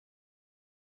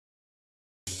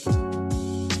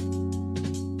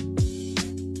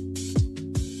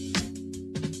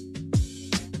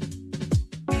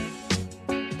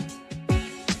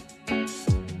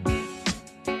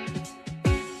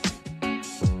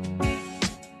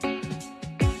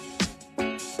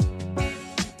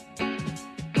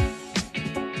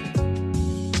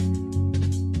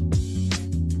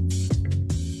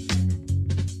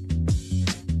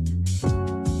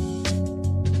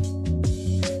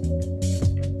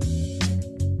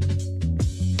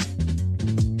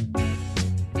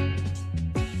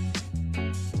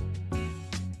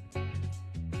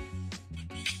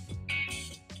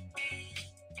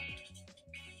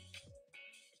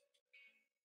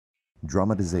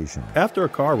dramatization. After a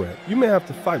car wreck, you may have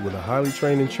to fight with a highly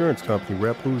trained insurance company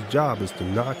rep whose job is to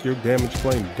knock your damaged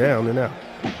claim down and out.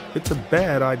 It's a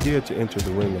bad idea to enter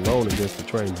the ring alone against a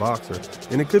trained boxer,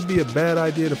 and it could be a bad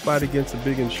idea to fight against a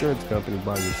big insurance company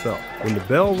by yourself. When the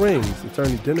bell rings,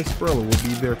 attorney Dennis Sperling will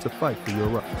be there to fight for your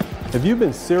rights. If you've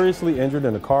been seriously injured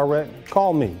in a car wreck,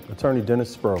 call me, attorney Dennis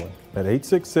Sperling, at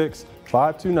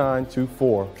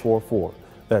 866-529-2444.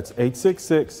 That's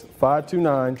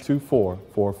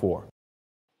 866-529-2444.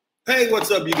 Hey,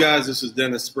 what's up, you guys? This is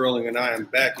Dennis Sperling, and I am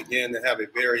back again to have a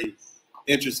very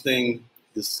interesting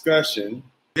discussion.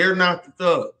 They're not the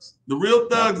thugs. The real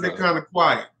thugs, they're kind of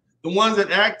quiet. The ones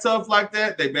that act tough like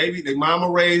that, their mama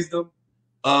raised them.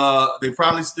 They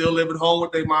probably still live at home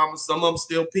with their mama. Some of them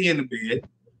still pee in the bed.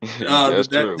 That's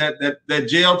true. That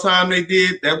jail time they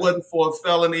did, that wasn't for a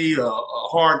felony, a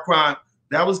hard crime.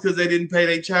 That was because they didn't pay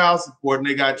their child support and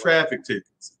they got traffic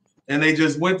tickets. And they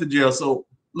just went to jail. So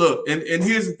look, and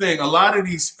here's the thing. A lot of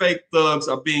these fake thugs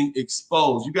are being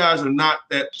exposed. You guys are not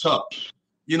that tough.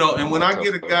 You know, and when I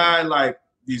get a guy like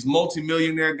these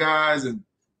multimillionaire guys, and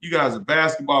you guys are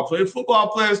basketball players, football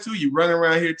players too, you running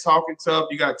around here talking tough,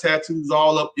 you got tattoos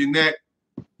all up your neck.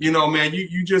 You know, man,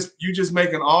 you just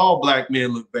making all black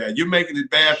men look bad. You're making it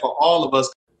bad for all of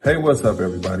us. Hey, what's up,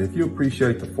 everybody? If you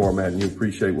appreciate the format and you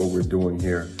appreciate what we're doing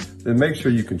here, then make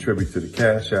sure you contribute to the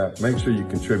Cash App. Make sure you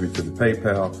contribute to the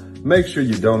PayPal. Make sure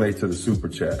you donate to the Super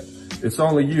Chat. It's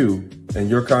only you and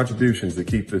your contributions that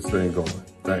keep this thing going.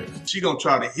 Thanks. She gonna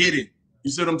try to hit him. You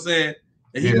see what I'm saying?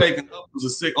 And he's making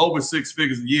over six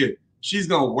figures a year. She's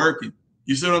gonna work it.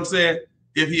 You see what I'm saying?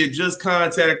 If he had just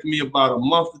contacted me about a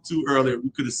month or two earlier,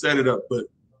 we could have set it up. But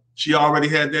she already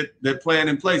had that plan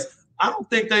in place. I don't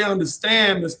think they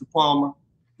understand, Mr. Palmer,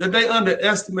 that they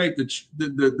underestimate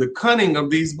the cunning of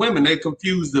these women. They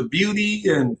confuse the beauty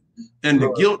and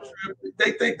the guilt trip.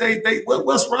 They think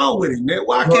what's wrong with him, man?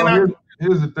 Why can't I?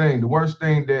 Here's the thing: the worst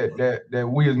thing that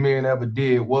we as men ever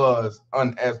did was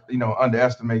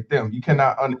underestimate them. You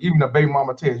cannot even a baby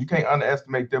mama tells you can't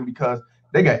underestimate them because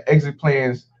they got exit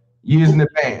plans years in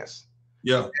advance.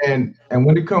 Yeah. And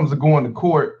when it comes to going to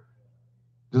court,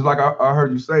 just like I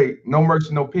heard you say, no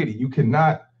mercy, no pity. You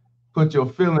cannot put your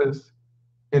feelings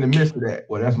in the midst of that.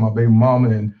 Well, that's my baby mama,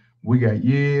 and we got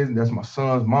years, and that's my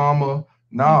son's mama.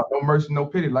 No mercy, no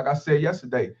pity. Like I said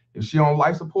yesterday, if she on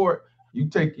life support, you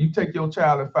take your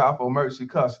child and file for emergency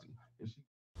custody.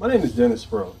 My name is Dennis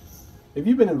Sperling. If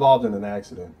you've been involved in an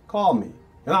accident, call me,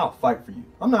 and I'll fight for you.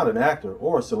 I'm not an actor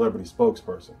or a celebrity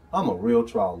spokesperson. I'm a real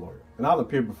trial lawyer, and I'll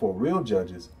appear before real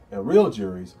judges and real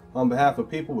juries on behalf of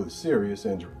people with serious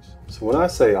injuries. So when I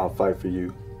say I'll fight for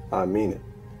you, I mean it,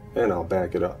 and I'll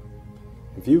back it up.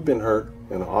 If you've been hurt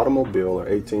in an automobile or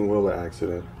 18-wheeler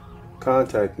accident,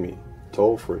 contact me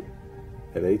toll-free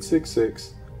at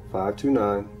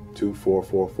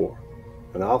 866-529-2444,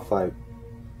 and I'll fight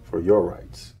for your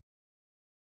rights.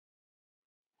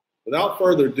 Without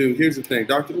further ado, here's the thing.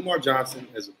 Dr. Umar Johnson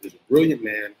is a brilliant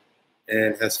man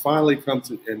and has finally come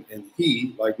to, and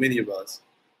he, like many of us,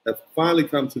 have finally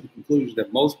come to the conclusion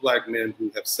that most black men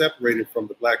who have separated from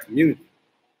the black community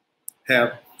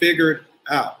have figured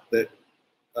out that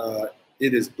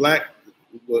it is black.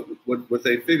 What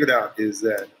they figured out is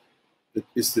that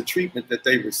it's the treatment that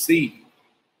they received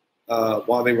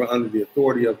while they were under the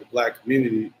authority of the black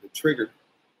community that triggered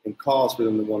and caused for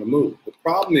them to want to move. The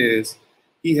problem is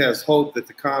he has hope that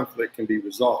the conflict can be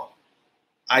resolved.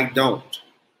 I don't.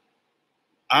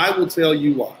 I will tell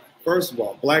you why. First of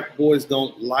all, black boys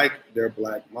don't like their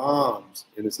black moms.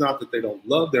 And it's not that they don't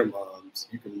love their moms.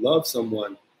 You can love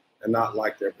someone and not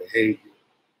like their behavior.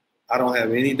 I don't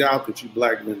have any doubt that you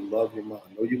black men love your mom.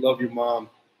 I know you love your mom.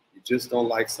 You just don't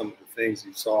like some of the things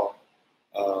you saw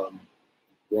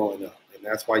growing up. And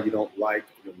that's why you don't like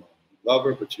your mom. You love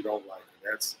her, but you don't like her.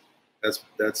 That's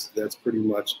pretty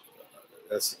much,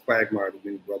 that's the quagmire that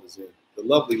many brothers in. The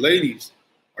lovely ladies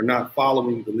are not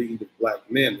following the lead of black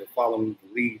men. They're following the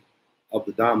lead of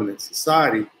the dominant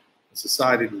society, a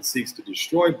society that seeks to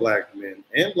destroy black men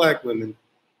and black women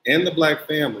and the black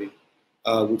family,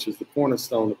 which is the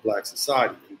cornerstone of black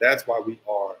society. And that's why we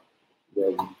are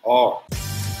where we are.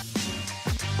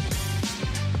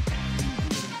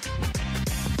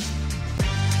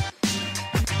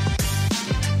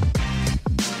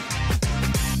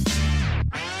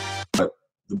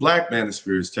 The black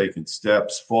manosphere is taking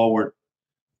steps forward.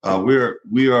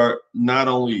 We are not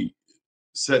only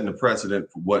setting a precedent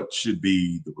for what should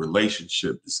be the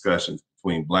relationship discussions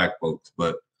between black folks,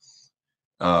 but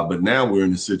now we're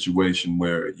in a situation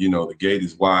where, you know, the gate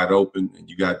is wide open and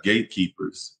you got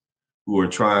gatekeepers who are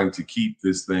trying to keep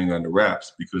this thing under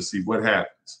wraps. Because see what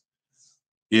happens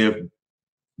if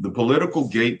the political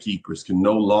gatekeepers can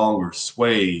no longer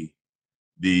sway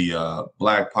the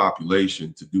black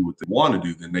population to do what they want to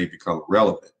do, then they become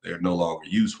irrelevant. They're no longer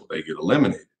useful. They get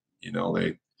eliminated. You know,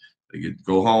 they get to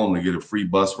go home, they get a free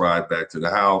bus ride back to the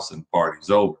house, and party's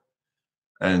over.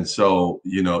 And so,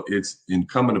 you know, it's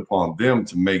incumbent upon them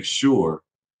to make sure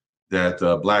that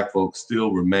black folks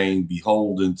still remain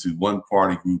beholden to one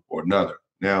party group or another.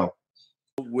 Now,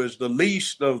 was the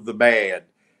least of the bad.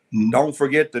 Don't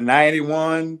forget the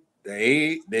 91,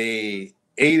 the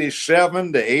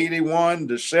 87, the 81,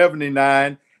 the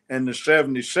 79, and the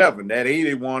 77. That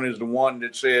 81 is the one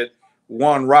that said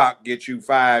one rock gets you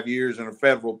 5 years in a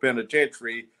federal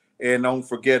penitentiary. And don't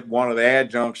forget, one of the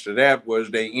adjuncts to that was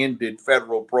they ended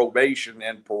federal probation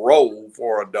and parole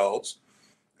for adults.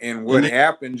 And what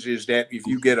happens is that if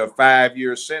you get a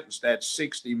 5-year sentence, that's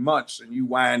 60 months, and you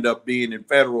wind up being in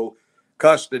federal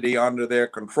custody under their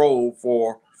control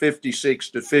for 56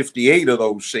 to 58 of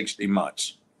those 60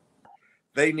 months.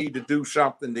 They need to do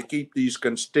something to keep these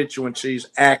constituencies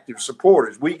active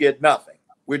supporters. We get nothing.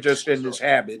 We're just in this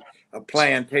habit of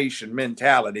plantation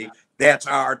mentality. That's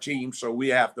our team, so we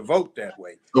have to vote that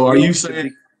way. So are you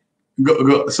saying,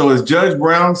 so is Judge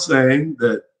Brown saying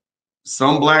that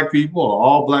some black people or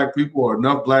all black people or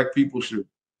enough black people should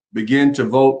begin to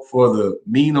vote for the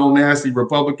mean old nasty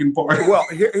Republican Party? Well,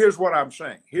 here's what I'm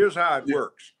saying. Here's how it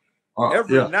works.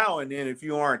 Every now and then, if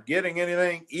you aren't getting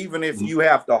anything, even if you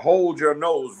have to hold your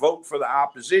nose, vote for the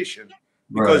opposition,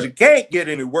 because it can't get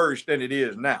any worse than it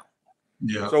is now.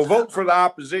 So vote for the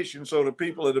opposition, so the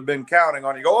people that have been counting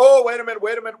on you go, oh, wait a minute, we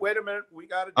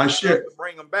got to do something to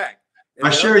bring them back. And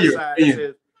I share your opinion.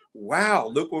 Says, wow,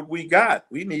 look what we got.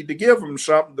 We need to give them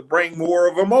something to bring more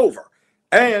of them over.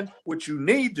 And what you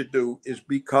need to do is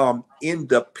become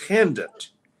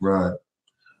independent. Right.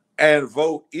 And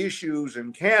vote issues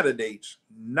and candidates,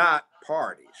 not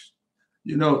parties.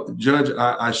 You know, Judge,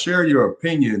 I share your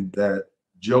opinion that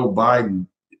Joe Biden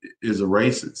is a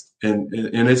racist, and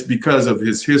it's because of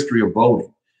his history of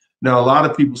voting. Now, a lot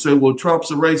of people say, well, Trump's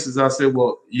a racist. I said,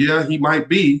 well, yeah, he might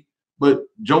be, but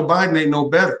Joe Biden ain't no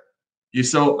better.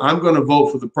 So I'm going to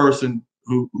vote for the person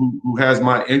who has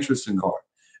my interest in heart,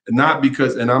 and not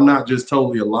because, and I'm not just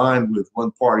totally aligned with one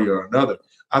party or another.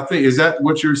 I think, is that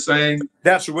what you're saying?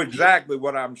 That's exactly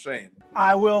what I'm saying.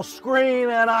 I will scream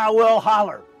and I will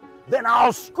holler. Then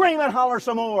I'll scream and holler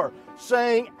some more,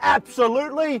 saying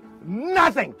absolutely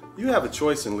nothing. You have a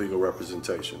choice in legal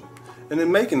representation. And in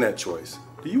making that choice,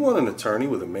 do you want an attorney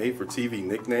with a made-for-TV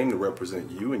nickname to represent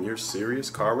you in your serious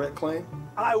car wreck claim?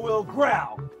 I will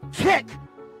growl, kick,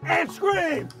 and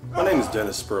scream. My name is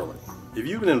Dennis Sperling. If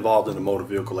you've been involved in a motor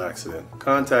vehicle accident,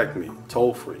 contact me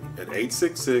toll-free at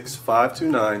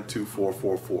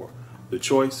 866-529-2444. The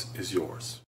choice is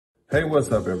yours. Hey,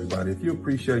 what's up, everybody? If you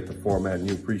appreciate the format and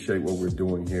you appreciate what we're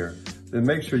doing here, then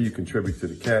make sure you contribute to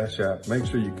the Cash App, make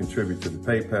sure you contribute to the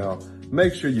PayPal,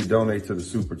 make sure you donate to the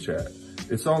Super Chat.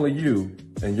 It's only you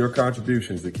and your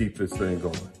contributions that keep this thing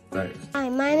going. Thanks. Hi,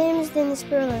 my name is Dennis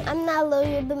Sperling. I'm not a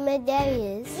lawyer, but my daddy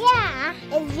is. Yeah,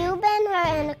 if you've been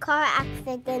hurt in a car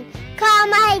accident, then call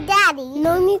my daddy.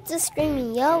 No need to scream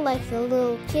and yell like a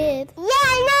little kid.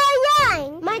 Yeah, no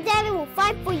yelling. My daddy will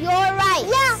fight for your rights.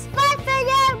 Yeah, fight for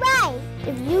your rights.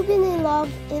 If you've been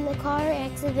involved in a car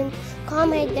accident, call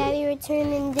my daddy,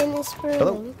 returning Dennis Sperling.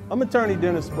 Hello, I'm attorney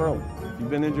Dennis Sperling. If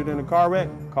you've been injured in a car wreck,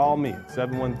 call me at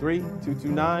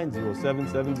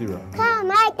 713-229-0770. Call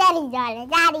my daddy, daddy.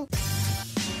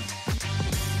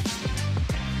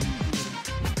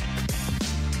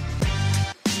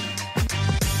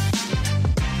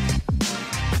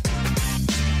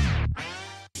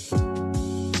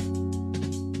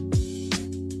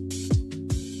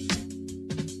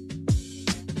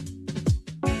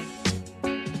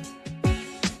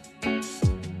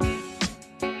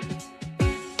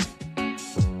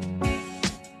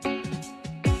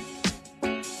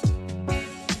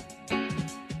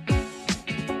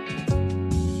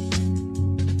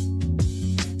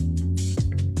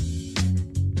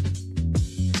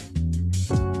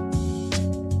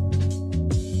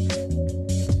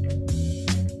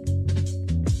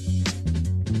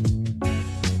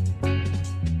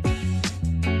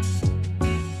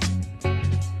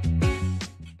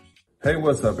 Hey,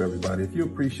 what's up, everybody? If you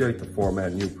appreciate the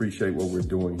format and you appreciate what we're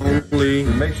doing here,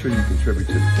 then make sure you contribute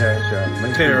to the Cash App.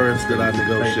 Make parents that I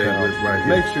negotiate with right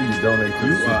here. Make sure you donate to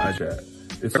the Super Chat.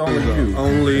 It's only you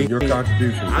and your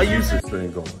contributions that keep this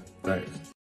thing going. Thanks.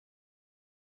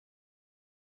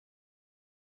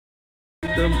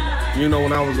 You know,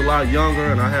 when I was a lot younger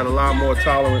and I had a lot more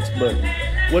tolerance, but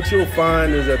what you'll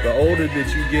find is that the older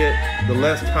that you get, the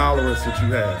less tolerance that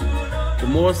you have. The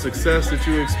more success that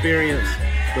you experience,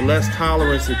 the less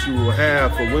tolerance that you will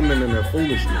have for women and their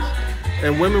foolishness.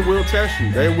 And women will test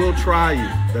you. They will try you.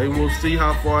 They will see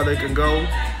how far they can go.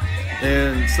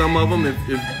 And some of them, if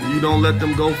you don't let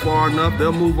them go far enough,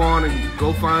 they'll move on and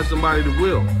go find somebody that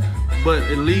will. But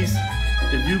at least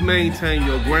if you maintain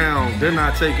your ground, they're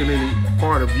not taking any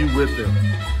part of you with them.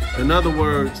 In other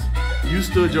words, you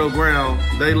stood your ground,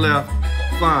 they left,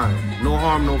 fine. No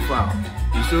harm, no foul.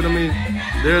 You see what I mean?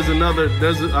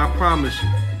 I promise you,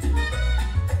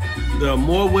 there are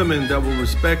more women that will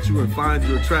respect you and find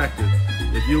you attractive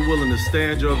if you're willing to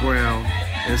stand your ground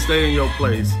and stay in your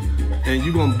place. And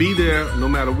you're gonna be there no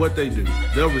matter what they do.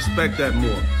 They'll respect that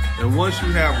more. And once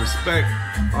you have respect,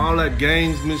 all that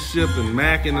gamesmanship and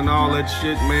macking and all that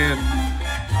shit, man,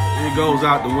 it goes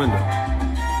out the window.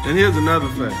 And here's another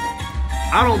thing.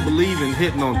 I don't believe in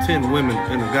hitting on 10 women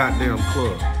in a goddamn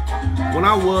club. When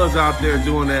I was out there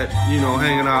doing that,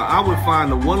 hanging out, I would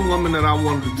find the one woman that I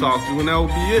wanted to talk to, and that would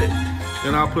be it.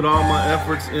 And I put all my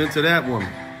efforts into that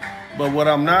woman. But what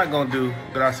I'm not gonna do,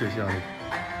 gracias, Yanni.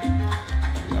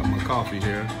 Got my coffee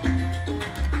here.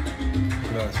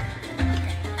 Gracias.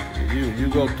 You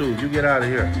go too. You get out of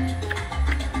here.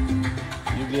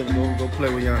 You go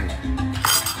play with Yanni.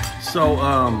 So,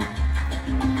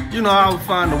 I would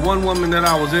find the one woman that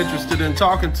I was interested in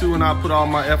talking to, and I put all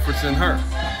my efforts in her.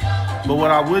 But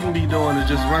what I wouldn't be doing is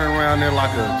just running around there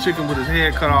like a chicken with his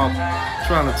head cut off,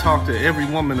 trying to talk to every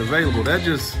woman available. That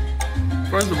just,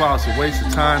 first of all, it's a waste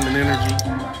of time and energy,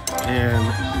 and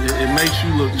it makes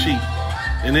you look cheap.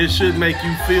 And it should make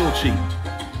you feel cheap.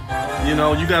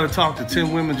 You got to talk to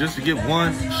 10 women just to get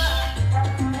one.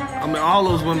 I mean, all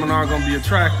those women aren't going to be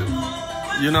attractive.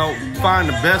 Find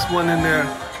the best one in there,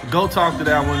 go talk to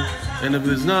that one, and if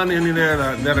there's none in there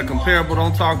that are comparable,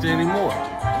 don't talk to any more.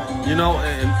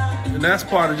 And that's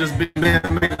part of just being a man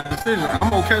making a decision.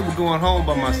 I'm okay with going home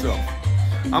by myself.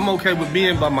 I'm okay with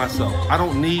being by myself. I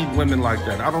don't need women like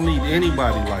that. I don't need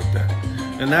anybody like that.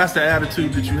 And that's the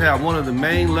attitude that you have. One of the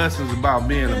main lessons about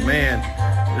being a man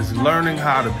is learning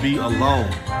how to be alone.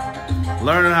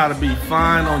 Learning how to be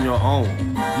fine on your own.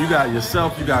 You got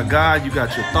yourself, you got God, you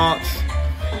got your thoughts,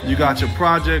 you got your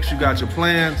projects, you got your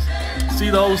plans. See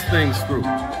those things through.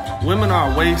 Women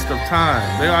are a waste of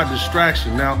time. They are a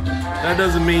distraction. Now, that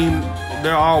doesn't mean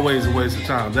they're always a waste of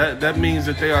time. That means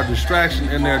that they are a distraction,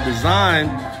 and they're designed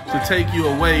to take you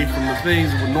away from the things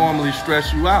that would normally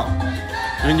stress you out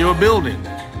in your building.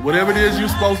 Whatever it is you're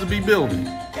supposed to be building.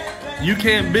 You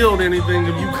can't build anything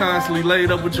if you constantly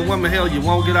laid up with your woman. Hell, you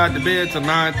won't get out of bed till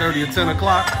 9:30 or 10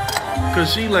 o'clock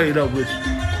because she laid up with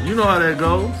you. You know how that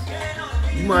goes.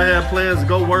 You might have plans to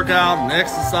go work out and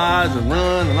exercise and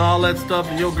run and all that stuff,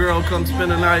 and your girl comes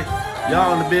spend the night.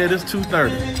 Y'all in the bed, it's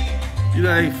 2:30. You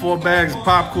done ate 4 bags of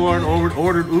popcorn,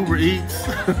 ordered Uber Eats,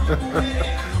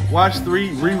 watched 3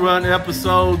 rerun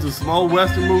episodes of some old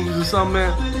Western movies or something,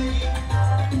 man.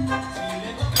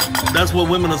 That's what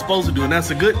women are supposed to do, and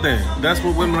that's a good thing. That's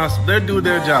what women are, they do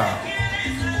their job.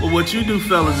 But what you do,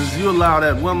 fellas, is you allow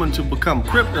that woman to become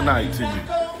kryptonite to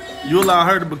you. You allow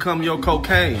her to become your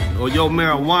cocaine or your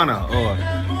marijuana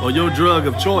or your drug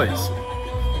of choice.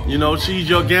 She's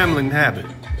your gambling habit.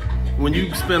 When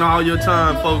you spend all your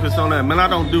time focused on that, man, I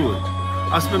don't do it.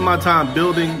 I spend my time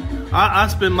building. I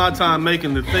spend my time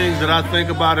making the things that I think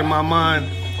about in my mind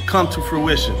come to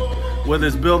fruition. Whether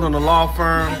it's building a law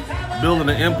firm, building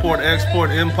an import-export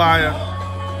empire,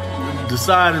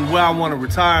 deciding where I want to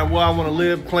retire, where I want to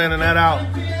live, planning that out,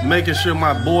 making sure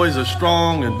my boys are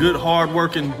strong and good,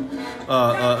 hard-working,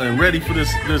 and ready for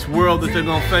this world that they're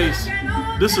going to face.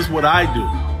 This is what I do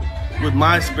with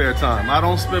my spare time. I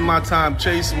don't spend my time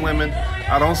chasing women.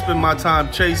 I don't spend my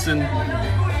time chasing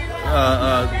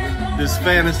this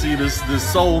fantasy, this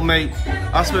soulmate.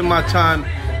 I spend my time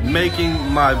making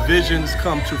my visions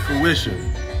come to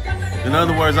fruition. In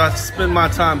other words, I spend my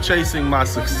time chasing my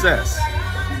success.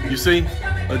 You see,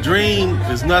 a dream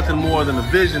is nothing more than a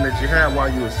vision that you have while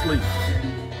you're asleep.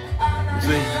 You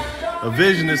see, a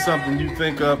vision is something you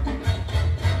think of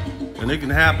and it can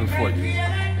happen for you.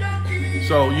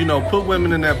 So, put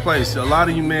women in their place. A lot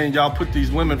of you men, y'all put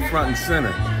these women front and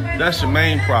center. That's your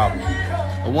main problem.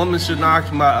 A woman shouldn't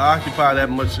occupy that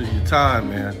much of your time,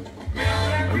 man.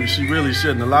 I mean, she really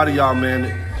shouldn't. A lot of y'all,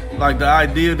 man, like the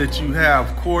idea that you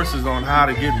have courses on how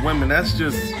to get women, that's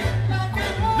just,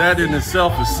 that in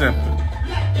itself is simple.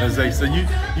 As they say,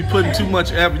 you putting too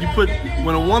much effort.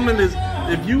 When a woman is,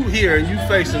 if you here and you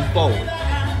facing forward,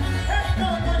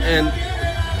 and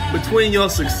between your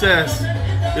success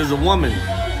is a woman,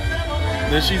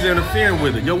 then she's interfering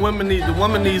with it. The woman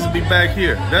needs to be back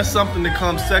here. That's something that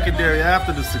comes secondary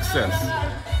after the success.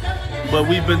 But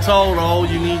we've been told, oh,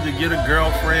 you need to get a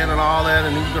girlfriend and all that,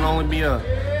 and you can only be a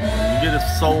You get a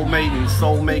soulmate and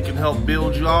soulmate can help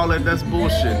build you. All that's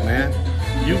bullshit, man.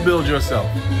 You build yourself.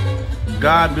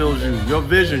 God builds you. Your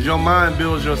visions, your mind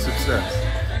builds your success.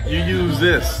 You use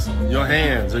this, your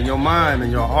hands and your mind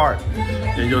and your heart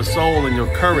and your soul and your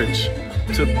courage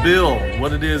to build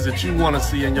what it is that you want to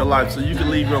see in your life so you can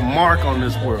leave your mark on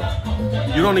this world.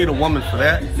 You don't need a woman for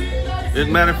that. As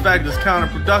a matter of fact, it's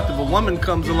counterproductive. A woman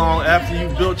comes along after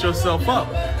you've built yourself up.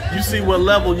 You see what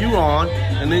level you're on,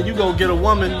 and then you go get a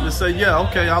woman to say, yeah,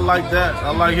 okay, I like that.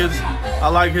 I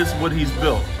like what he's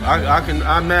built.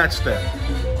 I match that.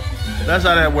 That's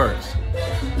how that works.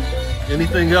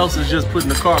 Anything else is just putting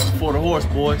the cart before the horse,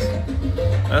 boys.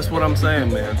 That's what I'm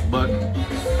saying, man. But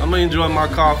I'm gonna enjoy my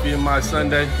coffee and my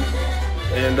Sunday,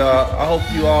 and I hope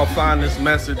you all find this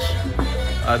message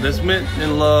that's meant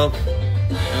in love,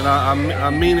 and I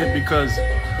mean it because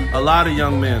a lot of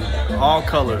young men, all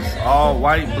colors, all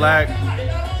white, black,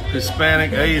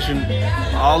 Hispanic, Asian,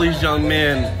 all these young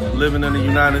men living in the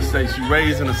United States, you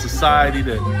raised in a society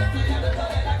that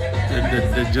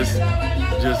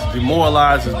just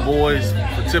demoralizes boys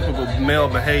for typical male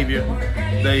behavior.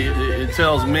 It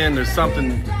tells men there's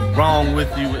something wrong with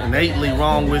you, innately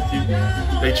wrong with you.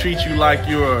 They treat you like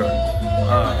you're,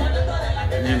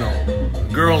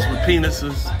 girls with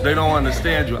penises. They don't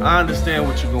understand you. I understand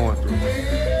what you're going through.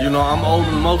 I'm older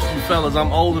than most of you fellas.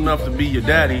 I'm old enough to be your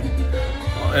daddy,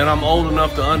 and I'm old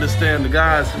enough to understand the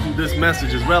guys who this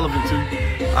message is relevant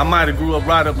to. I might have grew up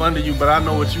right up under you, but I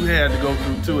know what you had to go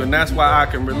through too, and that's why I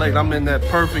can relate. I'm in that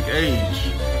perfect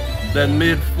age, that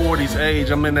mid-40s age.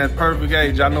 I'm in that perfect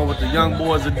age. I know what the young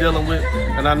boys are dealing with,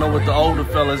 and I know what the older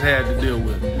fellas had to deal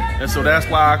with. And so that's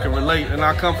why I can relate, and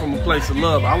I come from a place of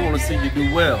love. I want to see you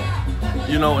do well,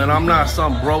 and I'm not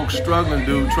some broke, struggling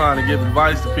dude trying to give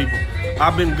advice to people.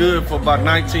 I've been good for about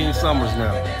 19 summers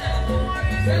now,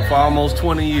 for almost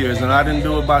 20 years, and I didn't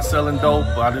do it by selling dope.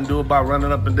 I didn't do it by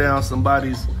running up and down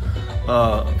somebody's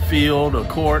field or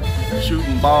court,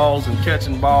 shooting balls and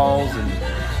catching balls, and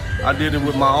I did it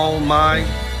with my own mind,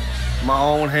 my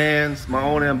own hands, my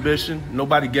own ambition.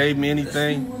 Nobody gave me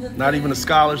anything, not even a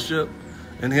scholarship,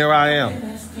 and here I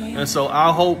am. And so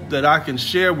I hope that I can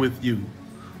share with you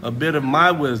a bit of my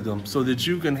wisdom so that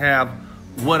you can have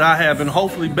what I have, and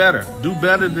hopefully better. Do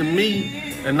better than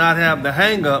me and not have the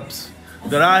hang-ups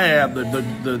that I have,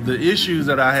 the issues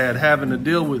that I had having to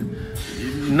deal with,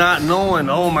 not knowing,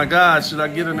 oh my God, should I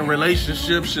get in a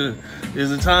relationship? Is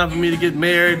it time for me to get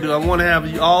married? Do I want to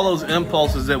have all those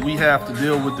impulses that we have to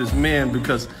deal with as men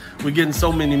because we're getting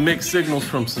so many mixed signals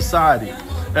from society,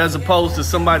 as opposed to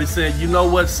somebody saying, you know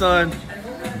what, son,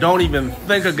 don't even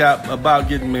think about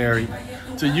getting married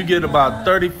till you get about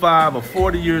 35 or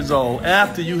 40 years old,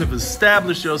 after you have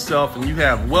established yourself and you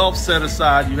have wealth set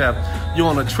aside, you're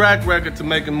on a track record to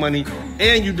making money,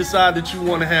 and you decide that you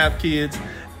want to have kids,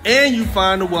 and you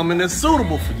find a woman that's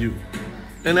suitable for you.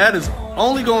 And that is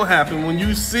only going to happen when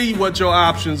you see what your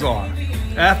options are.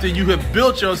 After you have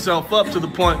built yourself up to the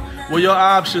point where your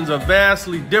options are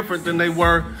vastly different than they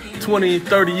were 20,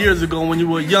 30 years ago when you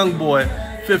were a young boy,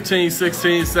 15,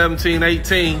 16, 17,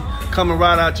 18, coming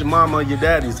right out your mama or your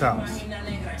daddy's house.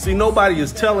 See, nobody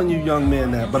is telling you young men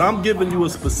that, but I'm giving you a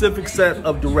specific set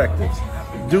of directives.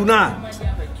 Do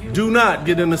not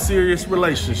get in a serious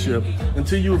relationship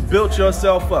until you've built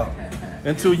yourself up,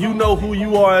 until you know who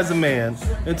you are as a man,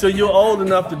 until you're old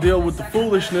enough to deal with the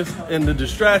foolishness and the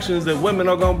distractions that women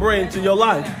are going to bring to your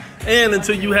life, and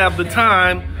until you have the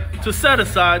time to set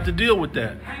aside to deal with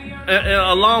that, and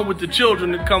along with the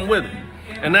children that come with it.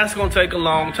 And that's going to take a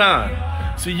long time.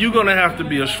 So you're going to have to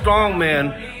be a strong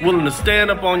man, willing to stand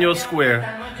up on your square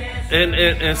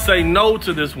and say no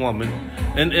to this woman,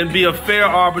 and be a fair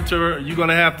arbiter. You're going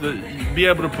to have to be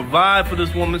able to provide for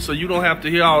this woman so you don't have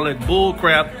to hear all that bull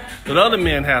crap that other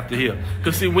men have to hear.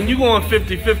 Because see, when you're going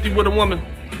 50-50 with a woman,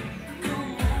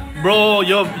 bro,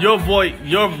 your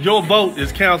vote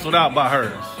is canceled out by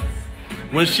hers.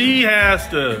 When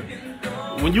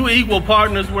you equal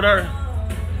partners with her,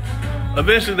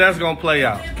 eventually that's going to play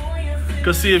out.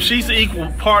 Because see, if she's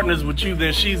equal partners with you,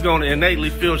 then she's going to innately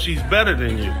feel she's better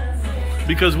than you.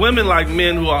 Because women like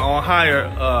men who are on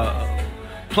higher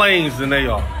planes than they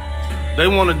are. They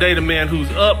want to date a man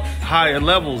who's up higher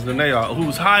levels than they are,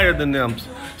 who's higher than them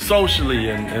socially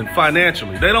and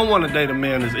financially. They don't want to date a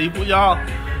man that's equal. Y'all,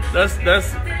 that's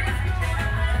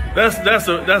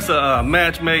a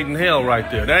match made in hell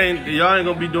right there. Y'all ain't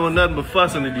gonna be doing nothing but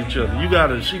fussing at each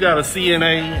other. She got a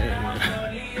CNA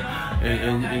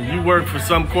and you work for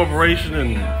some corporation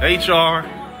in HR.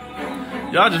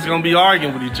 Y'all just gonna be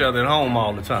arguing with each other at home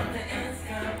all the time.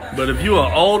 But if you're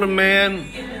an older man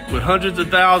with hundreds of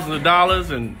thousands of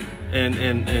dollars and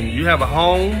and you have a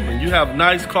home and you have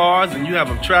nice cars and you have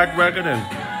a track record,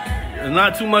 and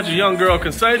not too much a young girl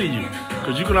can say to you,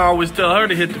 because you can always tell her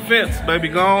to hit the fence, baby,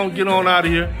 go on, get on out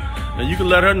of here, and you can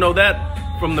let her know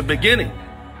that from the beginning.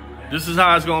 This is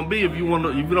how it's gonna be. If you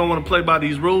don't want to play by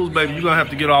these rules, baby, you're gonna have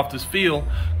to get off this field,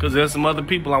 because there's some other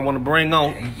people I want to bring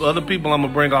on, other people I'm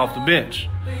gonna bring off the bench.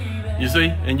 You see,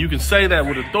 and you can say that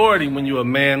with authority when you're a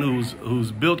man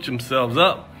who's built themselves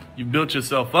up. You built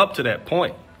yourself up to that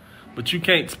point, but you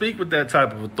can't speak with that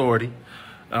type of authority.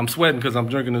 I'm sweating because I'm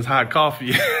drinking this hot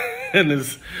coffee, and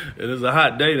it is a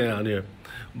hot day down here.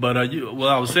 But what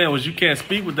I was saying was, you can't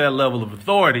speak with that level of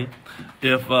authority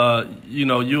if you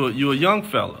know, you're a young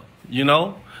fella. You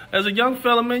know, as a young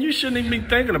fella, man, you shouldn't even be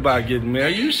thinking about getting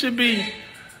married. You should be,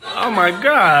 oh my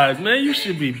God, man, you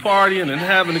should be partying and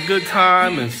having a good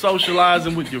time and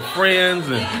socializing with your friends,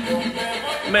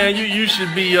 and man, you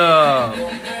should be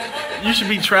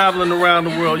traveling around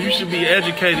the world. You should be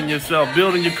educating yourself,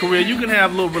 building your career. You can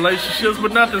have little relationships,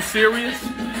 but nothing serious.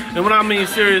 And when I mean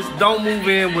serious, don't move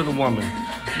in with a woman.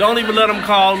 Don't even let them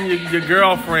call them your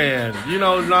girlfriend. You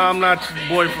know, no, I'm not your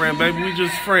boyfriend, baby. We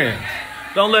just friends.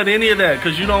 Don't let any of that,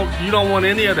 because you don't want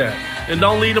any of that. And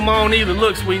don't lead them on either.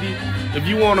 Look, sweetie, if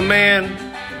you want a man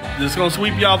that's gonna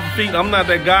sweep you off the feet, I'm not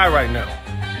that guy right now.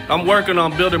 I'm working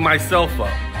on building myself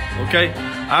up, okay?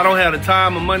 I don't have the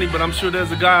time or money, but I'm sure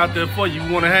there's a guy out there for you.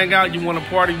 You wanna hang out, you wanna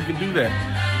party, you can do that.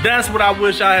 That's what I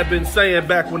wish I had been saying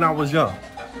back when I was young.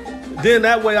 Then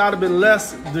that way I'd have been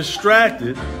less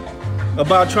distracted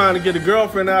about trying to get a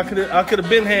girlfriend. I could have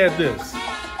been had this.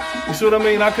 You see what I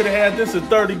mean? I could have had this at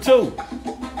 32.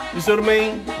 You see what I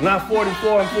mean? Not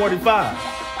 44 and 45.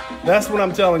 That's what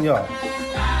I'm telling y'all.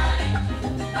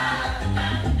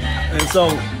 And so,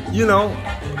 you know,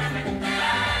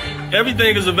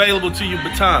 everything is available to you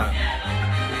but time.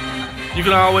 You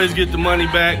can always get the money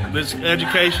back. This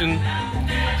education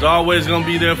is always going to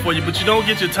be there for you, but you don't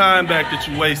get your time back that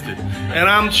you wasted. And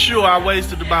I'm sure I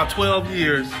wasted about 12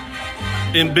 years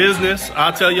in business.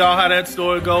 I'll tell y'all how that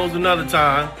story goes another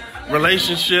time.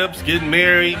 Relationships, getting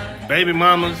married, baby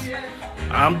mamas.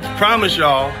 I promise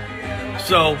y'all.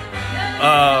 So,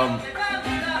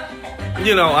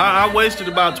 you know, I wasted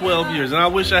about 12 years, and I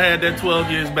wish I had that 12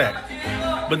 years back.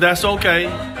 But that's okay.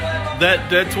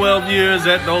 That 12 years,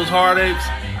 those heartaches,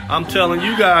 I'm telling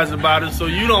you guys about it so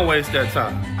you don't waste that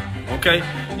time, okay?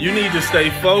 You need to stay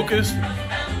focused,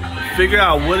 figure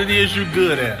out what it is you're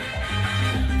good at,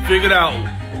 figure out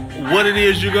what it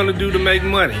is you're gonna do to make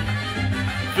money,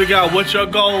 figure out what your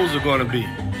goals are gonna be,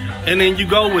 and then you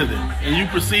go with it, and you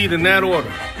proceed in that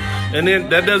order. And then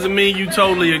that doesn't mean you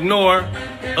totally ignore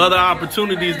other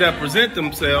opportunities that present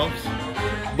themselves,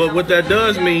 but what that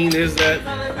does mean is that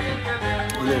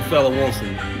the little fella wants to,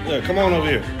 yeah, come on over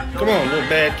here. Come on, little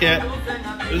bad cat.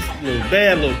 This little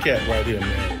bad little cat right here,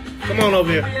 man. Come on over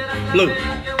here. Blue.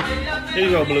 Here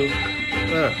you go, Blue.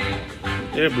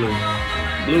 Here, Blue.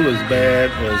 Blue is bad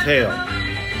as hell.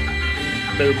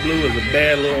 Blue is a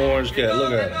bad little orange cat.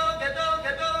 Look at her.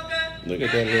 Look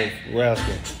at that little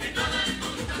rascal.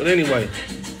 But anyway,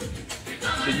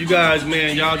 so you guys,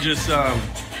 man, y'all just,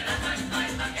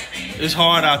 it's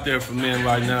hard out there for men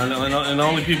right now. And the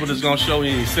only people that's going to show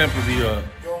you any sympathy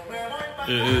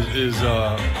is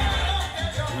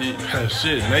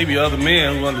shit, maybe other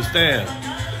men who understand.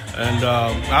 And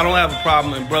I don't have a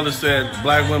problem. And brother said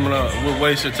black women will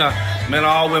waste your time. Man,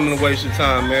 all women will waste your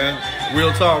time, man.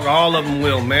 Real talk, all of them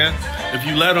will, man. If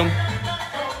you let them.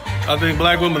 I think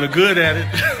black women are good at it.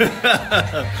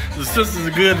 The sisters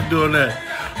are good at doing that.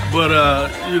 But,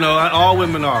 you know, all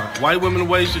women are. White women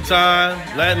will waste your time.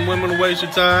 Latin women will waste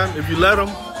your time. If you let them,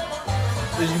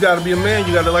 you got to be a man.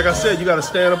 You got to, like I said, you got to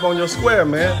stand up on your square,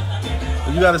 man.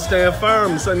 You got to stand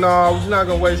firm and say, no, you're not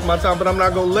going to waste my time, but I'm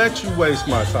not going to let you waste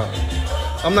my time.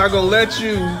 I'm not going to let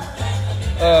you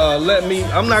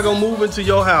I'm not going to move into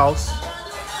your house,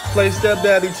 play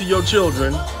stepdaddy to your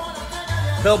children,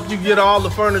 help you get all the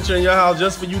furniture in your house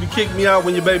just for you to kick me out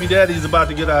when your baby daddy is about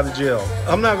to get out of jail.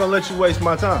 I'm not going to let you waste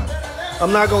my time.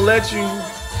 I'm not going to let you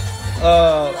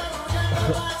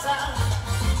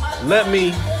let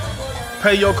me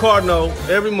pay your car note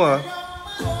every month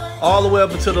all the way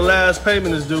up until the last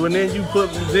payment is due, and then you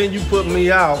put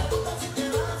me out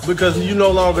because you no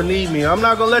longer need me. I'm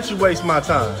not going to let you waste my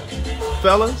time.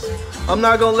 Fellas, I'm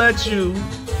not going to let you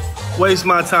waste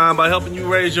my time by helping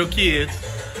you raise your kids.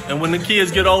 And when the kids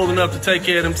get old enough to take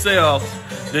care of themselves,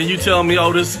 then you tell me,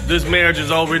 oh, this marriage is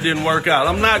over, it didn't work out.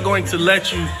 I'm not going to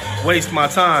let you waste my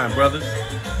time, brothers.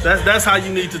 That's how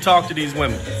you need to talk to these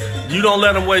women. You don't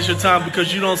let them waste your time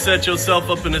because you don't set yourself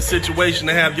up in a situation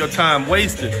to have your time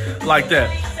wasted like that.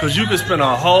 Because you can spend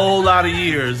a whole lot of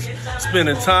years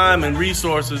spending time and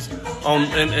resources on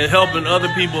and helping other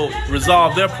people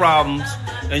resolve their problems,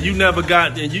 and you never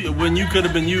got, when you could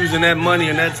have been using that money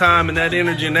and that time and that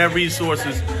energy and that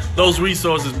those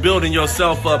resources building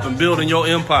yourself up and building your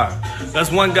empire.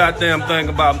 That's one goddamn thing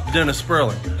about Dennis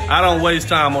Sperling. I don't waste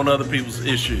time on other people's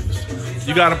issues.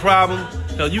 You got a problem?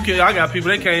 Hell, I got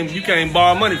people, you can't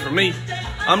borrow money from me.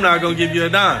 I'm not gonna give you a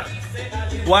dime.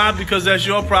 Why? Because that's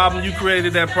your problem. You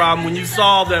created that problem. When you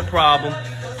solve that problem,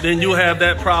 then you'll have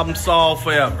that problem solved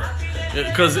forever.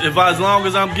 Because as long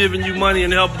as I'm giving you money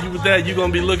and helping you with that, you're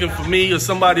gonna be looking for me or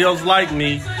somebody else like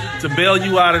me to bail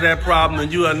you out of that problem,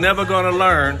 and you are never gonna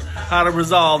learn how to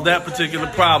resolve that particular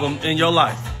problem in your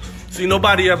life. See,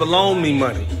 nobody ever loaned me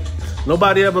money.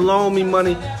 Nobody ever loaned me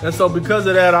money, and so because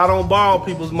of that, I don't borrow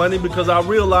people's money because I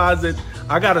realize that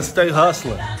I gotta stay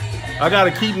hustling. I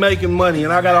gotta keep making money,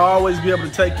 and I gotta always be able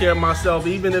to take care of myself,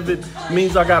 even if it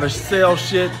means I gotta sell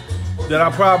shit that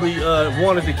I probably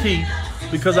wanted to keep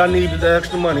because I needed the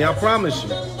extra money. I promise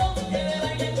you.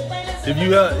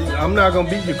 I'm not gonna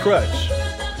be your crutch.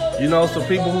 You know, so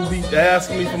people who be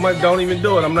asking me for money, don't even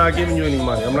do it. I'm not giving you any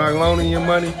money. I'm not loaning you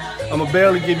money. I'm gonna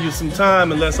barely give you some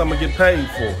time unless I'm gonna get paid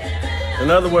for it. In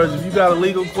other words, if you got a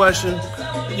legal question,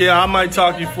 yeah, I might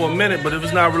talk to you for a minute, but if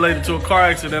it's not related to a car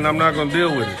accident, I'm not gonna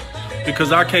deal with it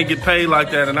because I can't get paid like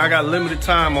that, and I got limited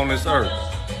time on this earth.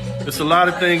 There's a lot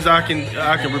of things I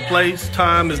can replace.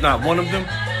 Time is not one of them.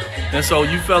 And so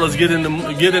you fellas get in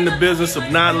the business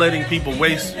of not letting people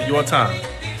waste your time.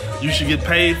 You should get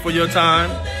paid for your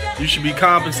time. You should be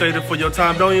compensated for your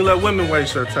time. Don't even let women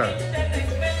waste their time.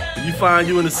 If you find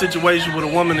you in a situation with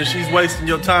a woman and she's wasting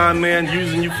your time, man,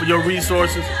 using you for your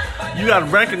resources, you gotta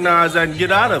recognize that and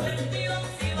get out of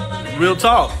it. Real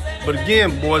talk. But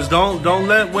again, boys, don't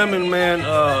let women, man,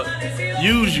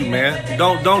 use you, man.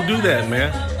 Don't do that,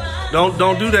 man.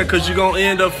 Don't do that, because you're gonna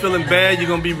end up feeling bad. You're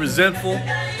gonna be resentful.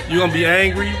 You're gonna be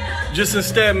angry. Just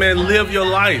instead, man, live your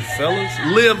life, fellas.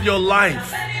 Live your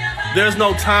life. There's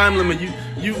no time limit.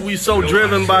 We so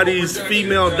driven by these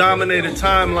female-dominated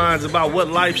timelines about what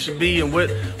life should be and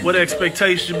what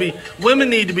expectations should be. Women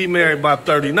need to be married by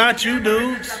 30, not you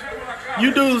dudes.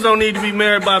 You dudes don't need to be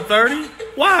married by 30.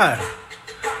 Why?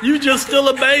 You just still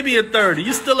a baby at 30.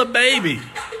 You still a baby.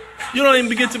 You don't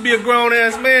even get to be a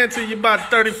grown-ass man till you're about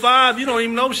 35. You don't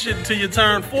even know shit until you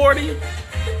turn 40.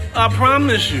 I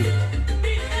promise you.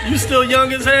 You still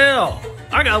young as hell.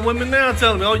 I got women now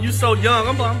telling me, oh, you so young.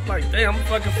 I'm like, damn, I'm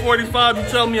fucking 45. You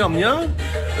tell me I'm young?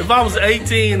 If I was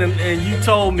 18 and you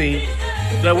told me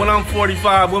that when I'm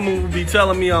 45, women would be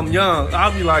telling me I'm young,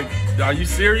 I'd be like, are you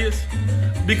serious?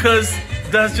 Because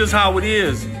that's just how it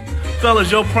is.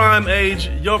 Fellas, your prime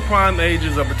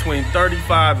ages are between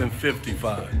 35 and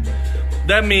 55.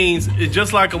 That means it's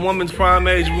just like a woman's prime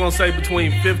age, we're gonna say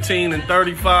between 15 and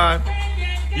 35.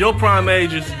 Your prime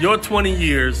ages, your 20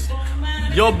 years,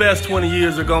 your best 20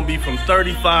 years are gonna be from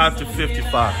 35 to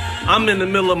 55. I'm in the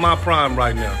middle of my prime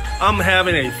right now. I'm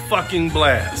having a fucking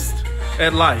blast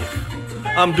at life.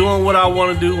 I'm doing what I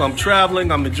wanna do. I'm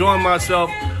traveling, I'm enjoying myself.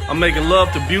 I'm making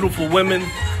love to beautiful women.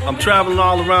 I'm traveling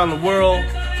all around the world.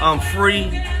 I'm free.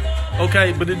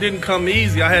 Okay, but it didn't come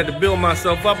easy. I had to build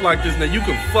myself up like this. Now you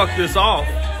can fuck this off.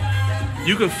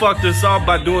 You can fuck this off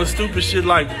by doing stupid shit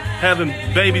like having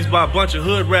babies by a bunch of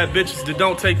hood rat bitches that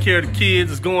don't take care of the kids,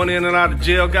 that's going in and out of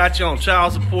jail, got you on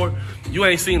child support. You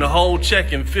ain't seen a whole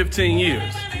check in 15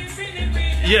 years.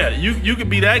 Yeah, you could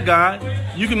be that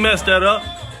guy. You can mess that up.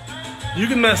 You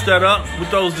can mess that up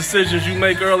with those decisions you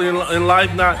make early in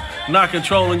life, not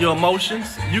controlling your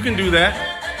emotions. You can do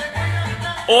that.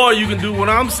 Or you can do what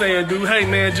I'm saying, dude. Hey,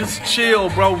 man, just chill,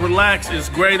 bro. Relax. It's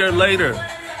greater later.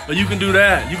 Or you can do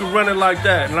that. You can run it like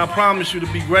that. And I promise you to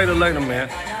be greater later, man.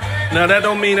 Now, that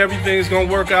don't mean everything's going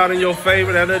to work out in your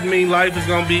favor. That doesn't mean life is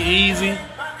going to be easy.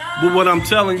 But what I'm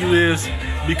telling you is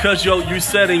because you're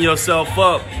setting yourself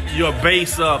up, your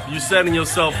base up, you're setting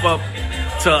yourself up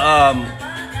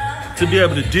to be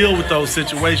able to deal with those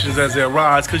situations as they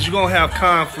arise, because you're going to have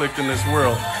conflict in this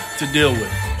world to deal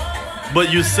with.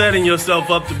 But you're setting yourself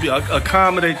up to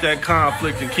accommodate that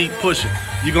conflict and keep pushing.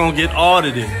 You're going to get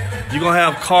audited. You're going to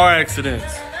have car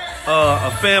accidents.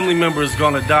 A family member is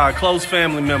going to die, a close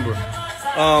family member.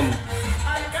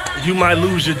 You might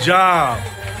lose your job.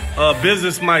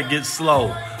 Business might get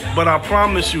slow. But I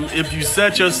promise you, if you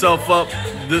set yourself up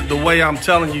the way I'm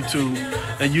telling you to,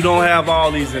 and you don't have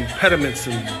all these impediments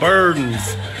and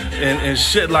burdens and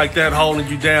shit like that holding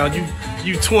you down,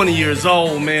 you 20 years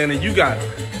old, man, and you got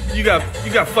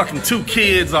fucking 2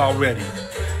 kids already.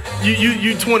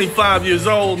 you 25 years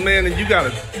old, man, and you got a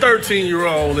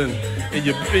 13-year-old, and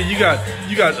you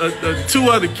got 2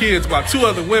 other kids by 2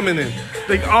 other women, and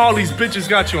all these bitches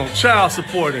got you on child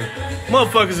support, and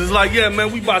motherfuckers is like, yeah,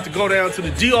 man, we about to go down to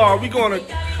the DR, we're going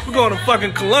to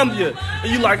fucking Colombia,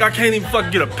 and you like, I can't even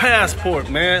fucking get a passport,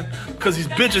 man, because these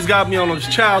bitches got me on those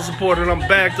child support, and I'm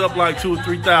backed up like $2,000 or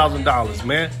 $3,000,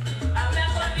 man.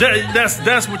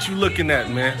 That's what you looking at,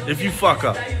 man, if you fuck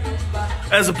up.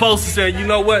 As opposed to saying, you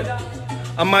know what,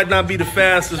 I might not be the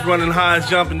fastest running, highest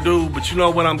jumping dude, but you know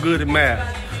what, I'm good at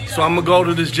math. So I'm gonna go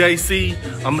to this JC,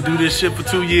 I'm gonna do this shit for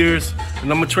 2 years,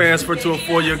 and I'm gonna transfer to a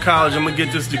 4-year college, I'm gonna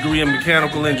get this degree in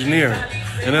mechanical engineering.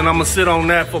 And then I'm gonna sit on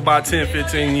that for about 10,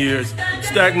 15 years,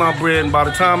 stack my bread, and by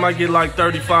the time I get like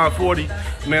 35, 40,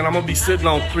 man, I'm gonna be sitting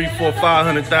on $300,000,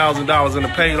 $400,000, $500,000 in a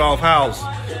paid off house,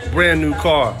 brand new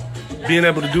car, being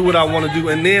able to do what I wanna do,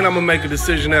 and then I'm gonna make a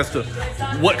decision as to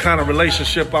what kind of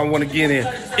relationship I wanna get in,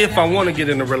 if I wanna get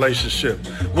in a relationship.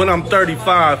 When I'm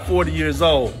 35, 40 years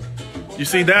old. You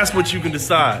see, that's what you can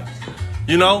decide.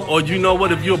 You know, or you know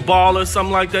what, if you're a baller or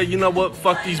something like that, you know what,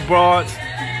 fuck these broads.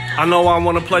 I know I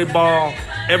wanna play ball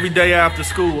every day after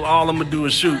school. All I'm gonna do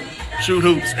is shoot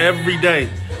hoops every day.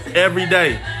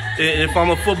 If I'm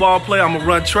a football player, I'm gonna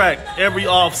run track every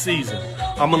off season.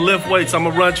 I'm gonna lift weights, I'm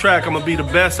gonna run track, I'm gonna be the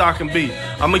best I can be.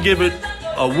 I'm gonna give it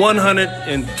a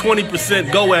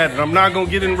 120% go at it. I'm not gonna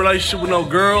get in a relationship with no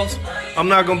girls. I'm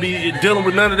not gonna be dealing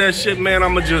with none of that shit, man.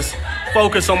 I'm gonna just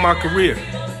focus on my career.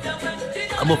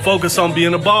 I'm gonna focus on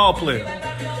being a ball player.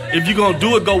 If you're gonna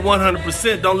do it, go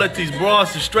 100%. Don't let these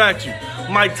broads distract you.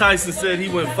 Mike Tyson said he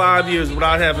went 5 years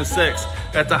without having sex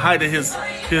at the height of his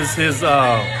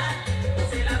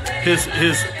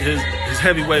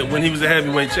heavyweight, when he was a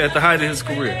heavyweight, at the height of his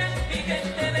career.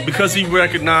 Because he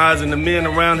recognized, and the men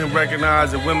around him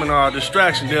recognized, that women are a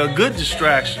distraction. They're a good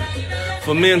distraction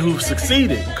for men who've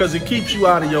succeeded, because it keeps you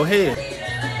out of your head.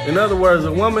 In other words,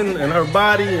 a woman and her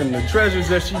body and the treasures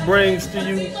that she brings to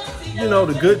you, you know,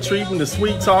 the good treatment, the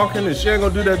sweet talking, and she ain't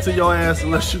gonna do that to your ass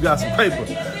unless you got some paper.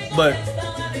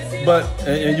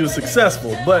 And you're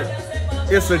successful. But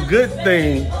it's a good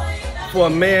thing for a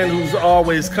man who's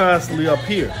always constantly up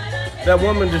here. That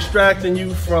woman distracting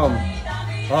you from,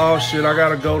 oh shit, I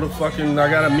got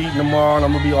a meeting tomorrow and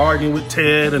I'm gonna be arguing with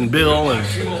Ted and Bill and,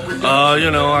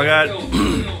 you know, I got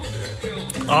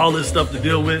all this stuff to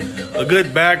deal with. A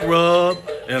good back rub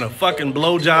and a fucking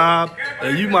blowjob,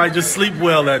 and you might just sleep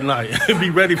well that night and be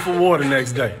ready for war the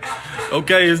next day.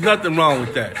 Okay, there's nothing wrong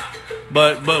with that.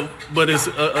 But it's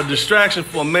a distraction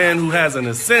for a man who has an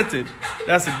incentive.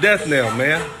 That's a death knell,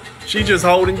 man. She just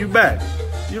holding you back.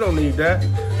 You don't need that.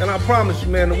 And I promise you,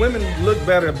 man, the women look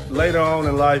better later on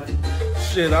in life.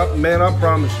 Shit, man, I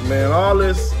promise you, man. All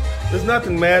this, there's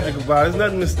nothing magic about it. There's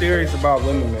nothing mysterious about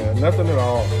women, man. Nothing at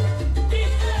all.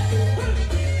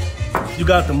 You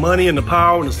got the money and the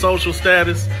power and the social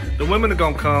status. The women are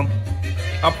gonna come.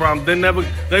 I promise.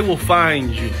 They will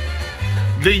find you.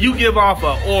 You give off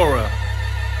an aura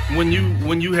when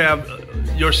you have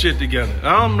your shit together.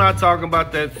 I'm not talking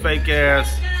about that fake ass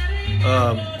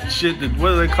shit that,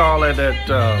 what do they call that?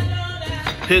 That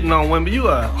hitting on women. You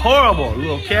are horrible,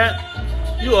 little cat.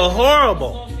 You are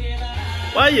horrible.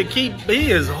 Why you keep? He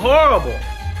is horrible.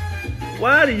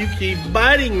 Why do you keep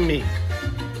biting me?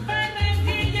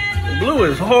 Blue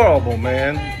is horrible,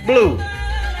 man. Blue,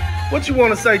 what you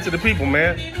want to say to the people,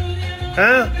 man?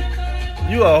 Huh?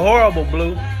 You are horrible,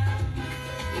 Blue.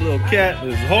 Little cat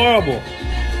is horrible.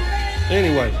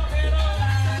 Anyway,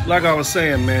 like I was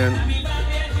saying, man,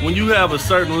 when you have a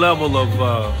certain level of,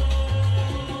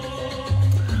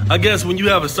 I guess when you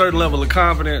have a certain level of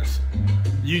confidence,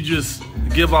 you just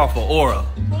give off an aura.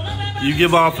 You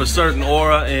give off a certain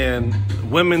aura and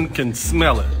women can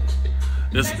smell it.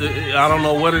 I don't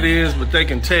know what it is, but they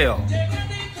can tell.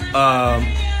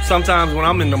 Sometimes when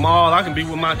I'm in the mall, I can be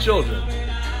with my children.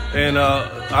 And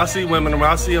I see women around,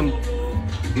 I see them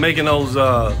making those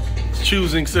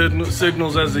choosing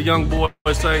signals, as the young boys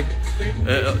say,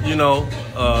 you know,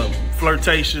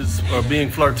 flirtatious, or being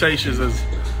flirtatious,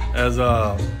 as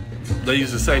they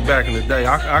used to say back in the day.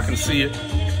 I can see it,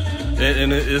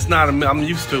 and it's not, I'm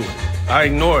used to it. I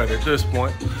ignore it at this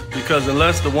point, because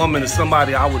unless the woman is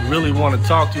somebody I would really want to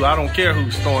talk to, I don't care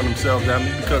who's throwing themselves at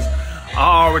me, because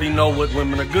I already know what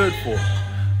women are good for.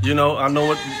 You know, I know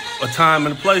what a time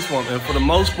and a place for them, and for the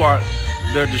most part,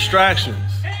 they're distractions.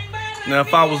 Now,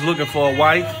 if I was looking for a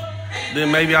wife,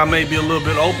 then maybe I may be a little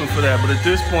bit open for that. But at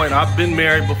this point, I've been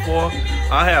married before.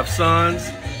 I have sons,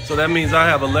 so that means I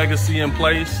have a legacy in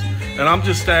place, and I'm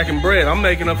just stacking bread. I'm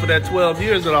making up for that 12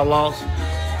 years that I lost,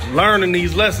 learning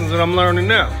these lessons that I'm learning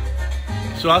now.